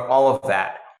chemo didn't work. All of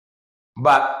that.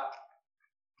 But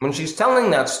when she's telling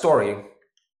that story,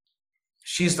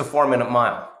 she's the 4-minute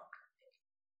mile.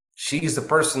 She's the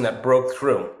person that broke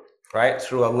through, right?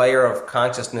 Through a layer of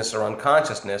consciousness or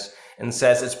unconsciousness and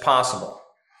says it's possible.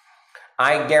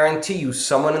 I guarantee you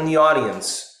someone in the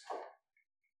audience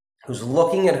who's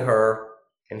looking at her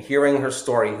and hearing her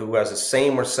story, who has the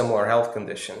same or similar health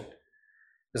condition,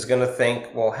 is going to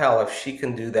think, well, hell, if she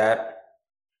can do that,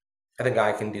 I think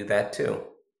I can do that too.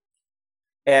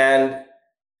 And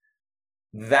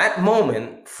that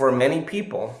moment, for many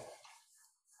people,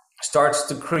 starts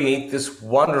to create this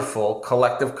wonderful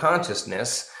collective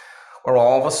consciousness, where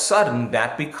all of a sudden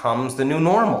that becomes the new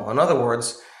normal. In other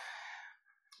words,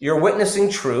 you're witnessing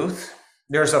truth.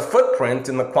 There's a footprint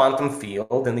in the quantum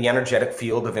field, in the energetic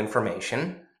field of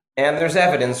information, and there's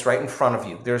evidence right in front of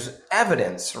you. There's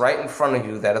evidence right in front of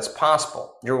you that it's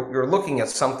possible. You're looking at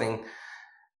something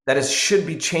that should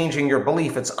be changing your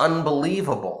belief. It's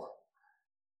unbelievable.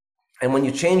 And when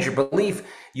you change your belief,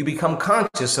 you become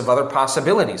conscious of other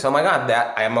possibilities. Oh my God,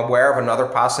 that I am aware of another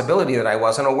possibility that I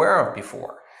wasn't aware of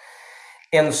before.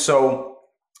 And so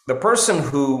the person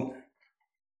who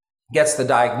gets the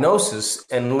diagnosis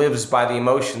and lives by the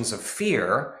emotions of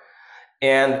fear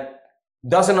and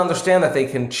doesn't understand that they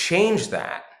can change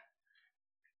that,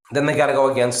 then they got to go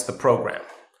against the program.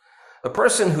 The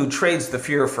person who trades the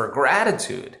fear for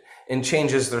gratitude and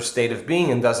changes their state of being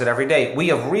and does it every day. We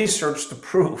have research to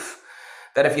prove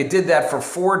that if you did that for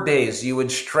 4 days, you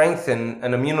would strengthen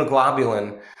an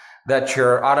immunoglobulin that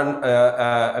your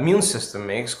immune system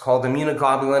makes, called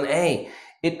immunoglobulin A.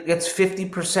 It gets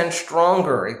 50%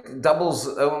 stronger. It doubles,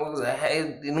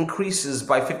 it increases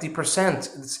by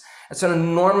 50%. It's an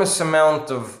enormous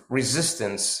amount of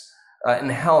resistance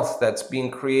and health that's being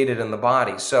created in the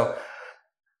body. So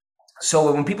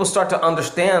when people start to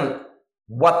understand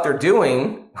what they're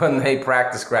doing when they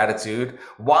practice gratitude,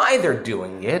 why they're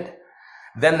doing it,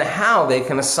 then the how they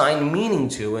can assign meaning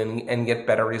to and get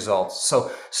better results.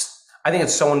 So I think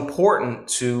it's so important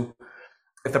to,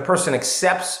 if the person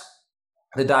accepts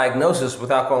the diagnosis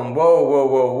without going,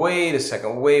 whoa, wait a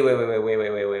second, wait.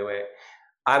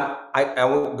 I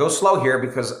will go slow here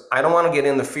because I don't want to get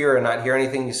in the fear and not hear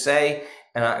anything you say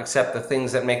and not accept the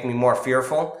things that make me more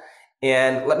fearful.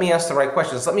 And let me ask the right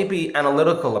questions. Let me be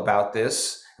analytical about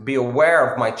this, be aware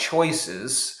of my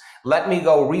choices. Let me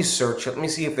go research it. Let me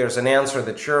see if there's an answer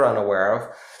that you're unaware of.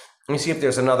 Let me see if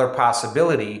there's another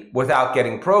possibility without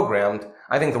getting programmed.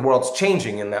 I think the world's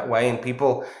changing in that way, and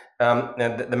people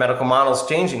and the medical model is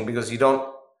changing because you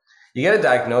get a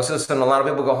diagnosis and a lot of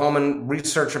people go home and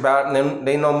research about it, and then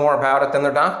they know more about it than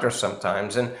their doctor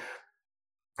sometimes. And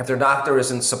if their doctor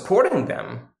isn't supporting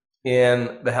them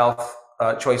in the health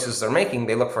choices they're making,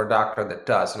 they look for a doctor that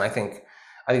does. And I think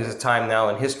it's a time now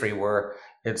in history where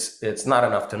it's not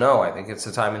enough to know. I think it's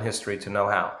a time in history to know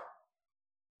how.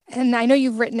 And I know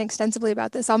you've written extensively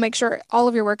about this. I'll make sure all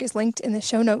of your work is linked in the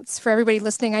show notes for everybody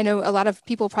listening. I know a lot of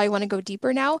people probably want to go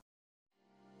deeper now.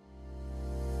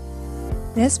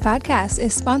 This podcast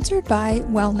is sponsored by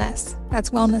Wellness.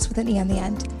 That's wellness with an E on the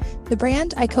end. The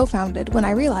brand I co-founded when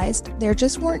I realized there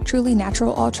just weren't truly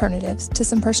natural alternatives to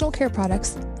some personal care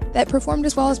products that performed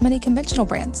as well as many conventional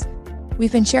brands.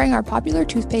 We've been sharing our popular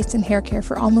toothpaste and hair care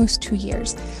for almost 2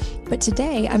 years, but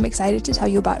today I'm excited to tell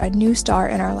you about a new star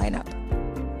in our lineup.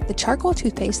 The charcoal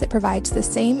toothpaste that provides the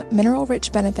same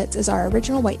mineral-rich benefits as our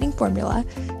original whitening formula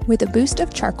with a boost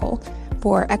of charcoal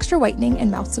for extra whitening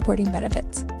and mouth-supporting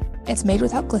benefits. It's made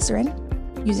without glycerin,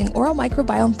 using oral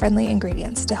microbiome-friendly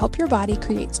ingredients to help your body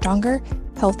create stronger,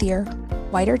 healthier,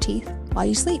 whiter teeth while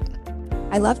you sleep.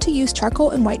 I love to use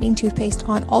charcoal and whitening toothpaste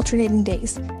on alternating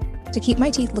days to keep my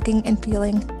teeth looking and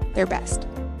feeling their best.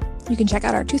 You can check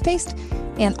out our toothpaste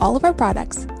and all of our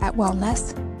products at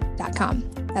wellness.com.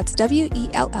 That's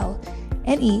WELLNESSE.com.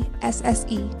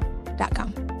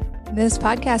 This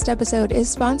podcast episode is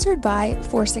sponsored by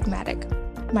Four Sigmatic,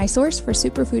 my source for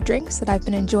superfood drinks that I've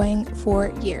been enjoying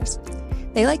for years.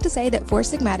 They like to say that Four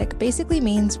Sigmatic basically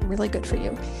means really good for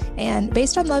you, and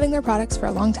based on loving their products for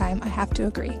a long time, I have to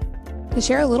agree. To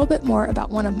share a little bit more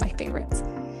about one of my favorites,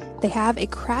 they have a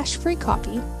crash-free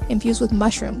coffee infused with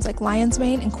mushrooms like lion's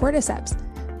mane and cordyceps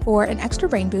for an extra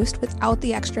brain boost without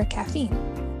the extra caffeine.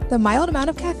 The mild amount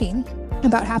of caffeine,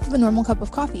 about half of a normal cup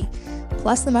of coffee,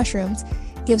 plus the mushrooms,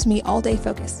 gives me all-day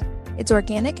focus. It's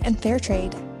organic and fair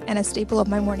trade, and a staple of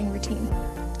my morning routine.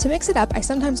 To mix it up, I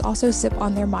sometimes also sip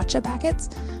on their matcha packets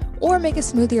or make a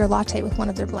smoothie or latte with one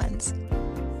of their blends.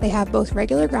 They have both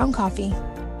regular ground coffee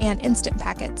and instant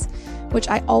packets, which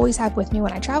I always have with me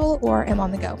when I travel or am on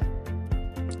the go.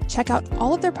 Check out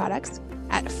all of their products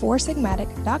at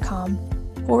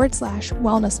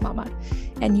foursigmatic.com/wellnessmama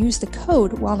and use the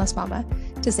code wellnessmama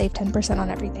to save 10% on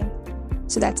everything.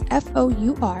 So that's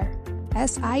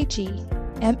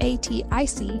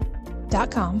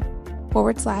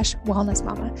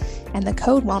foursigmatic.com/wellnessmama and the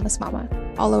code wellnessmama,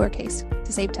 all lowercase,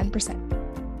 to save 10%.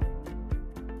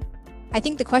 I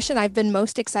think the question I've been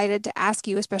most excited to ask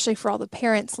you, especially for all the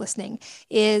parents listening,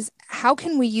 is how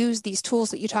can we use these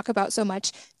tools that you talk about so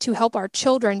much to help our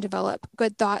children develop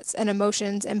good thoughts and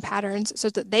emotions and patterns so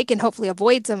that they can hopefully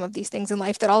avoid some of these things in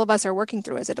life that all of us are working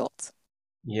through as adults?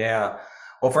 Yeah.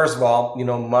 Well, first of all,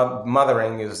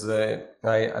 mothering is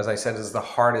as I said, is the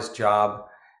hardest job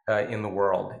in the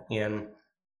world. And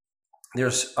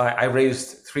I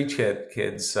raised three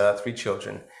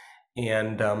children.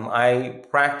 And I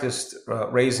practiced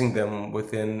raising them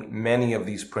within many of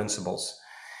these principles.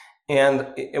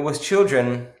 And with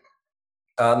children,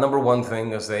 number one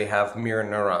thing is they have mirror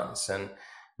neurons. And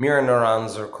mirror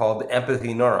neurons are called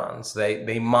empathy neurons.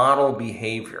 They model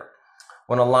behavior.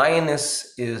 When a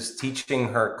lioness is teaching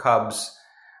her cubs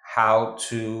how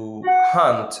to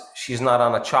hunt, she's not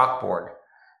on a chalkboard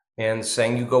and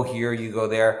saying, you go here, you go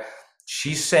there.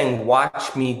 She's saying,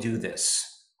 watch me do this.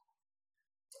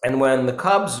 And when the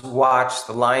cubs watch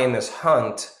the lioness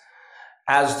hunt,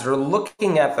 as they're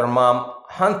looking at their mom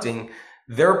hunting,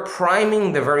 they're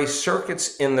priming the very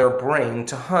circuits in their brain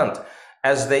to hunt.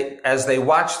 As they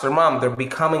watch their mom, they're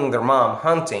becoming their mom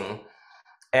hunting.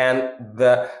 And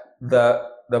the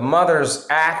mother's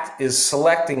act is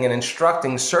selecting and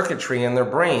instructing circuitry in their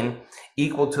brain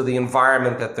equal to the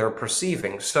environment that they're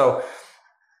perceiving. So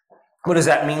what does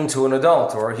that mean to an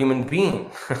adult or a human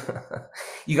being?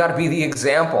 You got to be the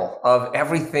example of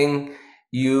everything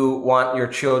you want your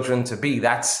children to be.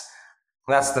 That's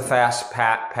the fast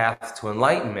path to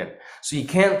enlightenment. So you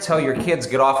can't tell your kids,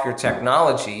 get off your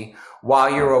technology while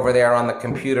you're over there on the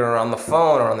computer or on the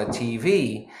phone or on the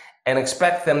TV and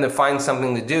expect them to find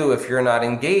something to do if you're not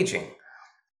engaging.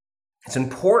 It's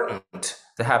important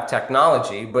to have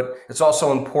technology, but it's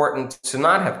also important to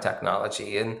not have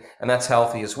technology, and that's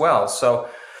healthy as well. So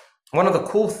one of the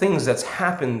cool things that's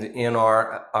happened in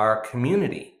our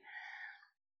community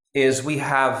is we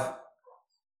have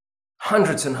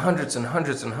hundreds and hundreds and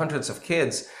hundreds and hundreds of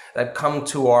kids that come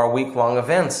to our week-long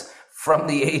events from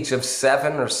the age of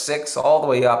 7 or 6 all the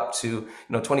way up to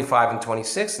 25 and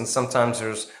 26, and sometimes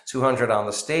there's 200 on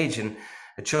the stage, and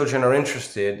the children are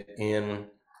interested in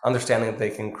understanding that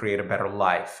they can create a better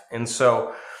life. And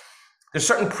so there's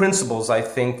certain principles, I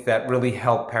think, that really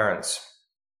help parents.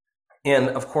 And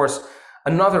of course,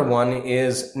 another one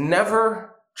is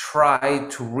never try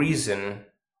to reason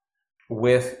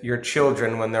with your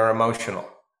children when they're emotional,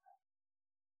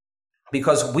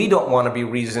 because we don't want to be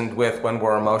reasoned with when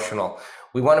we're emotional.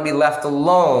 We want to be left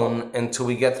alone until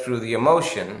we get through the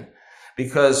emotion,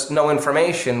 because no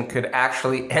information could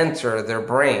actually enter their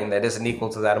brain that isn't equal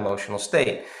to that emotional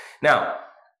state. Now,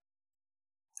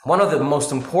 one of the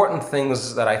most important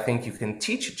things that I think you can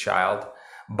teach a child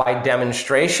by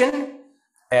demonstration,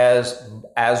 as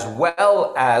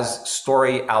well as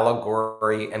story,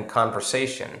 allegory, and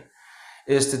conversation,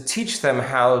 is to teach them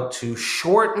how to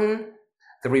shorten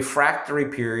the refractory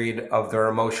period of their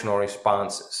emotional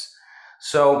responses.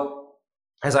 So,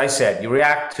 as I said, you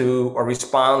react to or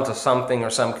respond to something or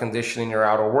some condition in your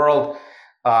outer world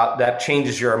that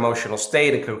changes your emotional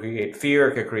state. It could create fear,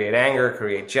 it could create anger, it could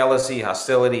create jealousy,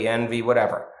 hostility, envy,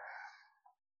 whatever.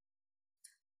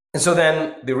 And so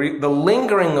then the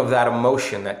lingering of that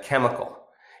emotion, that chemical,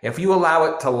 if you allow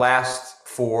it to last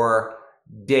for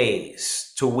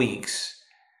days to weeks,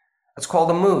 that's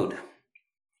called a mood.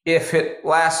 If it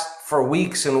lasts for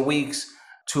weeks and weeks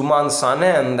to months on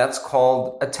end, that's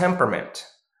called a temperament.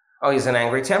 Oh, he's an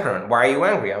angry temperament. Why are you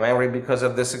angry? I'm angry because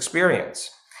of this experience.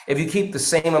 If you keep the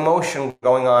same emotion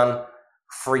going on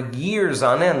for years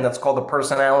on end, that's called a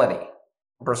personality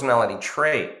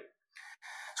trait.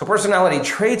 So personality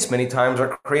traits many times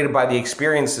are created by the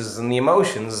experiences and the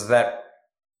emotions that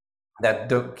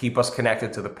keep us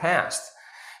connected to the past.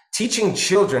 Teaching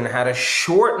children how to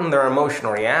shorten their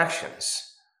emotional reactions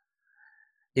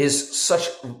is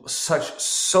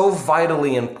so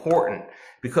vitally important,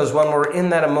 because when we're in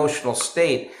that emotional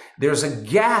state, there's a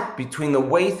gap between the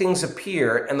way things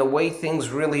appear and the way things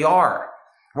really are.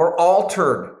 We're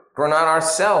altered. We're not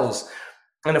ourselves.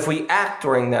 And if we act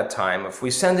during that time, if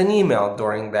we send an email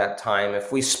during that time,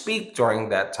 if we speak during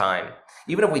that time,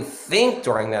 even if we think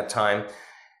during that time,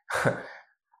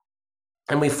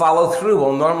 and we follow through,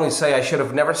 we'll normally say, I should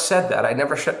have never said that. I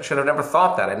never should have never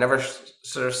thought that. I never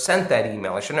should have sent that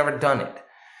email. I should have never done it.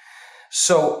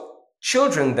 So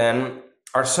children then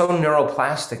are so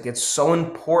neuroplastic. It's so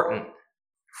important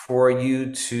for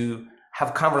you to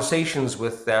have conversations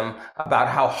with them about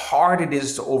how hard it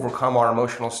is to overcome our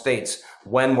emotional states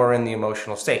when we're in the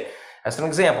emotional state. As an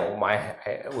example,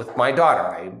 with my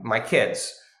daughter, my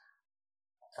kids,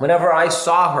 whenever I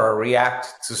saw her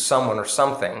react to someone or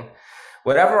something,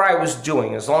 whatever I was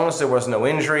doing, as long as there was no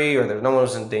injury or no one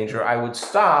was in danger, I would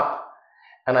stop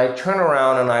and I'd turn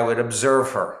around and I would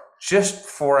observe her just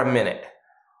for a minute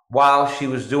while she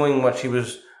was doing what she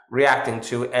was reacting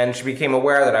to, and she became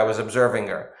aware that I was observing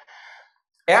her.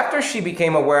 After she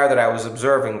became aware that I was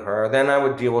observing her, then I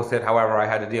would deal with it however I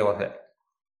had to deal with it.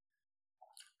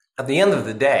 At the end of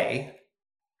the day,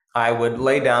 I would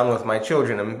lay down with my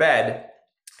children in bed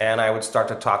and I would start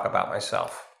to talk about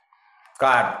myself.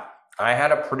 God, I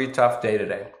had a pretty tough day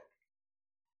today.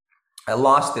 I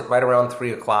lost it right around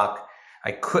 3 o'clock.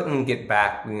 I couldn't get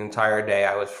back the entire day.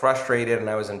 I was frustrated and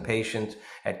I was impatient.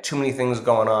 I had too many things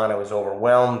going on. I was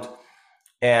overwhelmed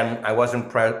and I wasn't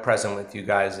present with you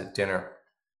guys at dinner.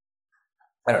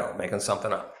 I don't know, making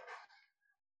something up.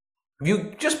 If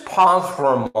you just pause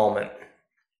for a moment,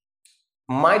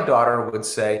 my daughter would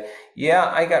say,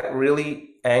 yeah, I got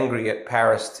really angry at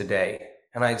Paris today.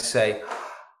 And I'd say,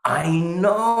 I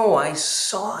know, I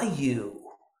saw you.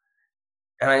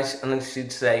 And then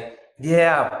she'd say,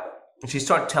 yeah. And she'd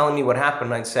start telling me what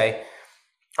happened. I'd say,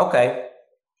 okay,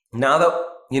 now that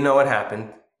you know what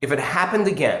happened, if it happened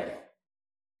again,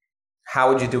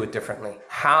 how would you do it differently?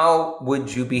 How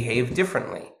would you behave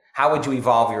differently? How would you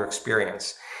evolve your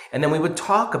experience? And then we would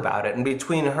talk about it. And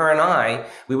between her and I,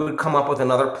 we would come up with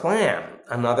another plan,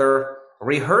 another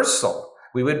rehearsal.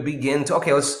 We would begin to,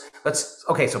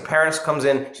 okay, so Paris comes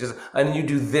in, she says, and you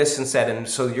do this instead. And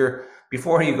so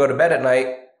before you go to bed at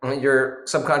night, your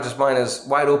subconscious mind is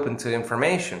wide open to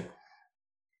information.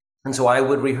 And so I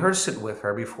would rehearse it with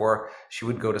her before she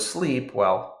would go to sleep,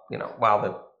 while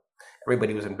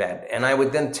everybody was in bed. And I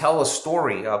would then tell a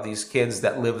story of these kids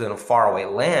that lived in a faraway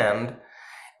land.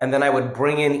 And then I would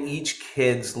bring in each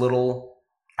kid's little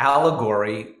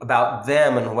allegory about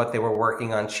them and what they were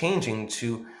working on changing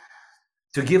to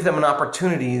give them an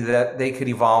opportunity that they could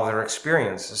evolve their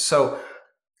experiences.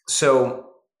 So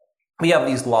we have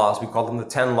these laws, we call them the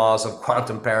 10 laws of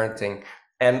quantum parenting,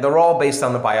 and they're all based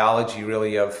on the biology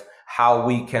really of how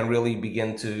we can really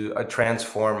begin to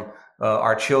transform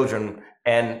our children.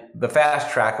 And the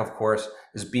fast track, of course,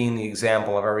 is being the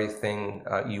example of everything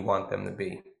you want them to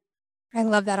be. I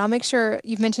love that. I'll make sure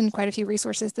you've mentioned quite a few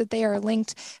resources that they are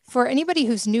linked. For anybody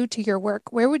who's new to your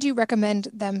work, where would you recommend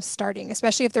them starting,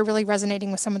 especially if they're really resonating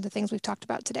with some of the things we've talked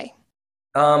about today?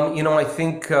 I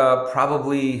think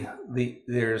probably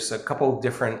there's a couple of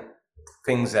different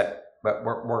things that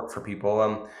work for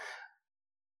people.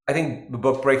 I think the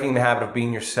book Breaking the Habit of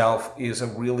Being Yourself is a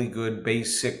really good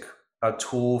basic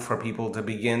tool for people to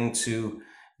begin to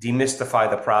demystify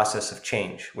the process of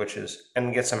change,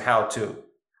 and get some the how-to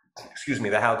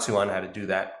on how to do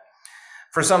that.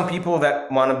 For some people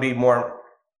that want to be more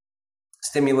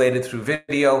stimulated through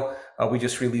video, we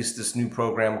just released this new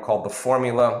program called The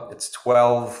Formula. It's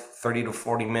 12, 30 to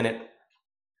 40 minute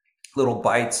little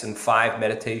bites and 5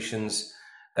 meditations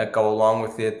that go along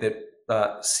with it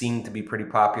that seem to be pretty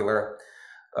popular.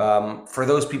 For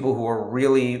those people who are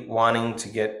really wanting to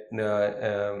get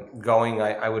going,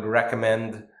 I would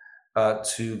recommend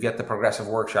to get the Progressive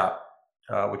Workshop,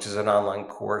 which is an online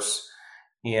course.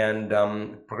 And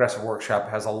Progressive Workshop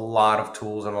has a lot of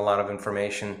tools and a lot of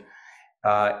information.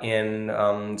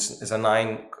 It's a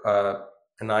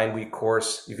 9-week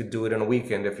course. You could do it in a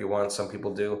weekend if you want. Some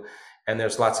people do. And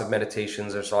there's lots of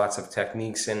meditations. There's lots of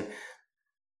techniques. And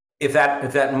if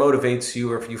that motivates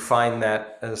you, or if you find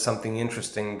that something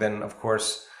interesting, then of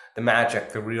course the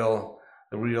magic, the real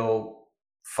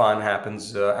fun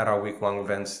happens at our week-long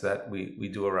events that we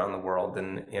do around the world.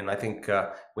 And I think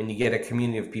when you get a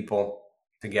community of people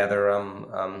together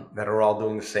that are all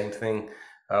doing the same thing,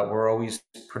 we're always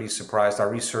pretty surprised. Our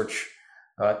research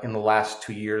in the last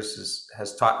 2 years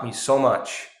has taught me so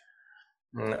much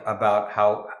about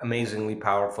how amazingly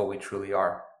powerful we truly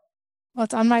are. Well,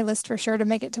 it's on my list for sure to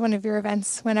make it to one of your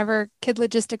events whenever kid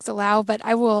logistics allow, but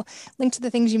I will link to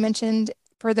the things you mentioned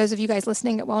for those of you guys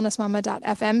listening at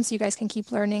wellnessmama.fm so you guys can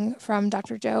keep learning from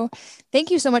Dr. Joe.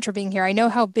 Thank you so much for being here. I know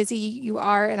how busy you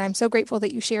are, and I'm so grateful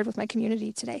that you shared with my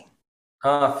community today.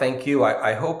 Thank you.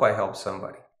 I hope I helped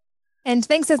somebody. And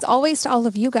thanks as always to all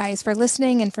of you guys for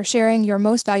listening and for sharing your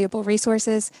most valuable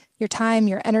resources, your time,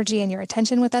 your energy, and your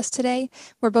attention with us today.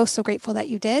 We're both so grateful that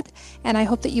you did. And I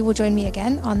hope that you will join me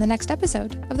again on the next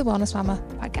episode of the Wellness Mama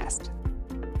podcast.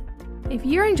 If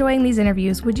you're enjoying these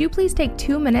interviews, would you please take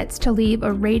 2 minutes to leave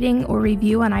a rating or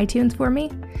review on iTunes for me?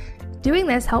 Doing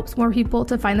this helps more people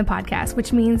to find the podcast,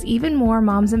 which means even more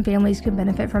moms and families can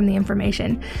benefit from the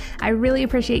information. I really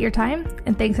appreciate your time,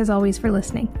 and thanks as always for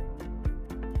listening.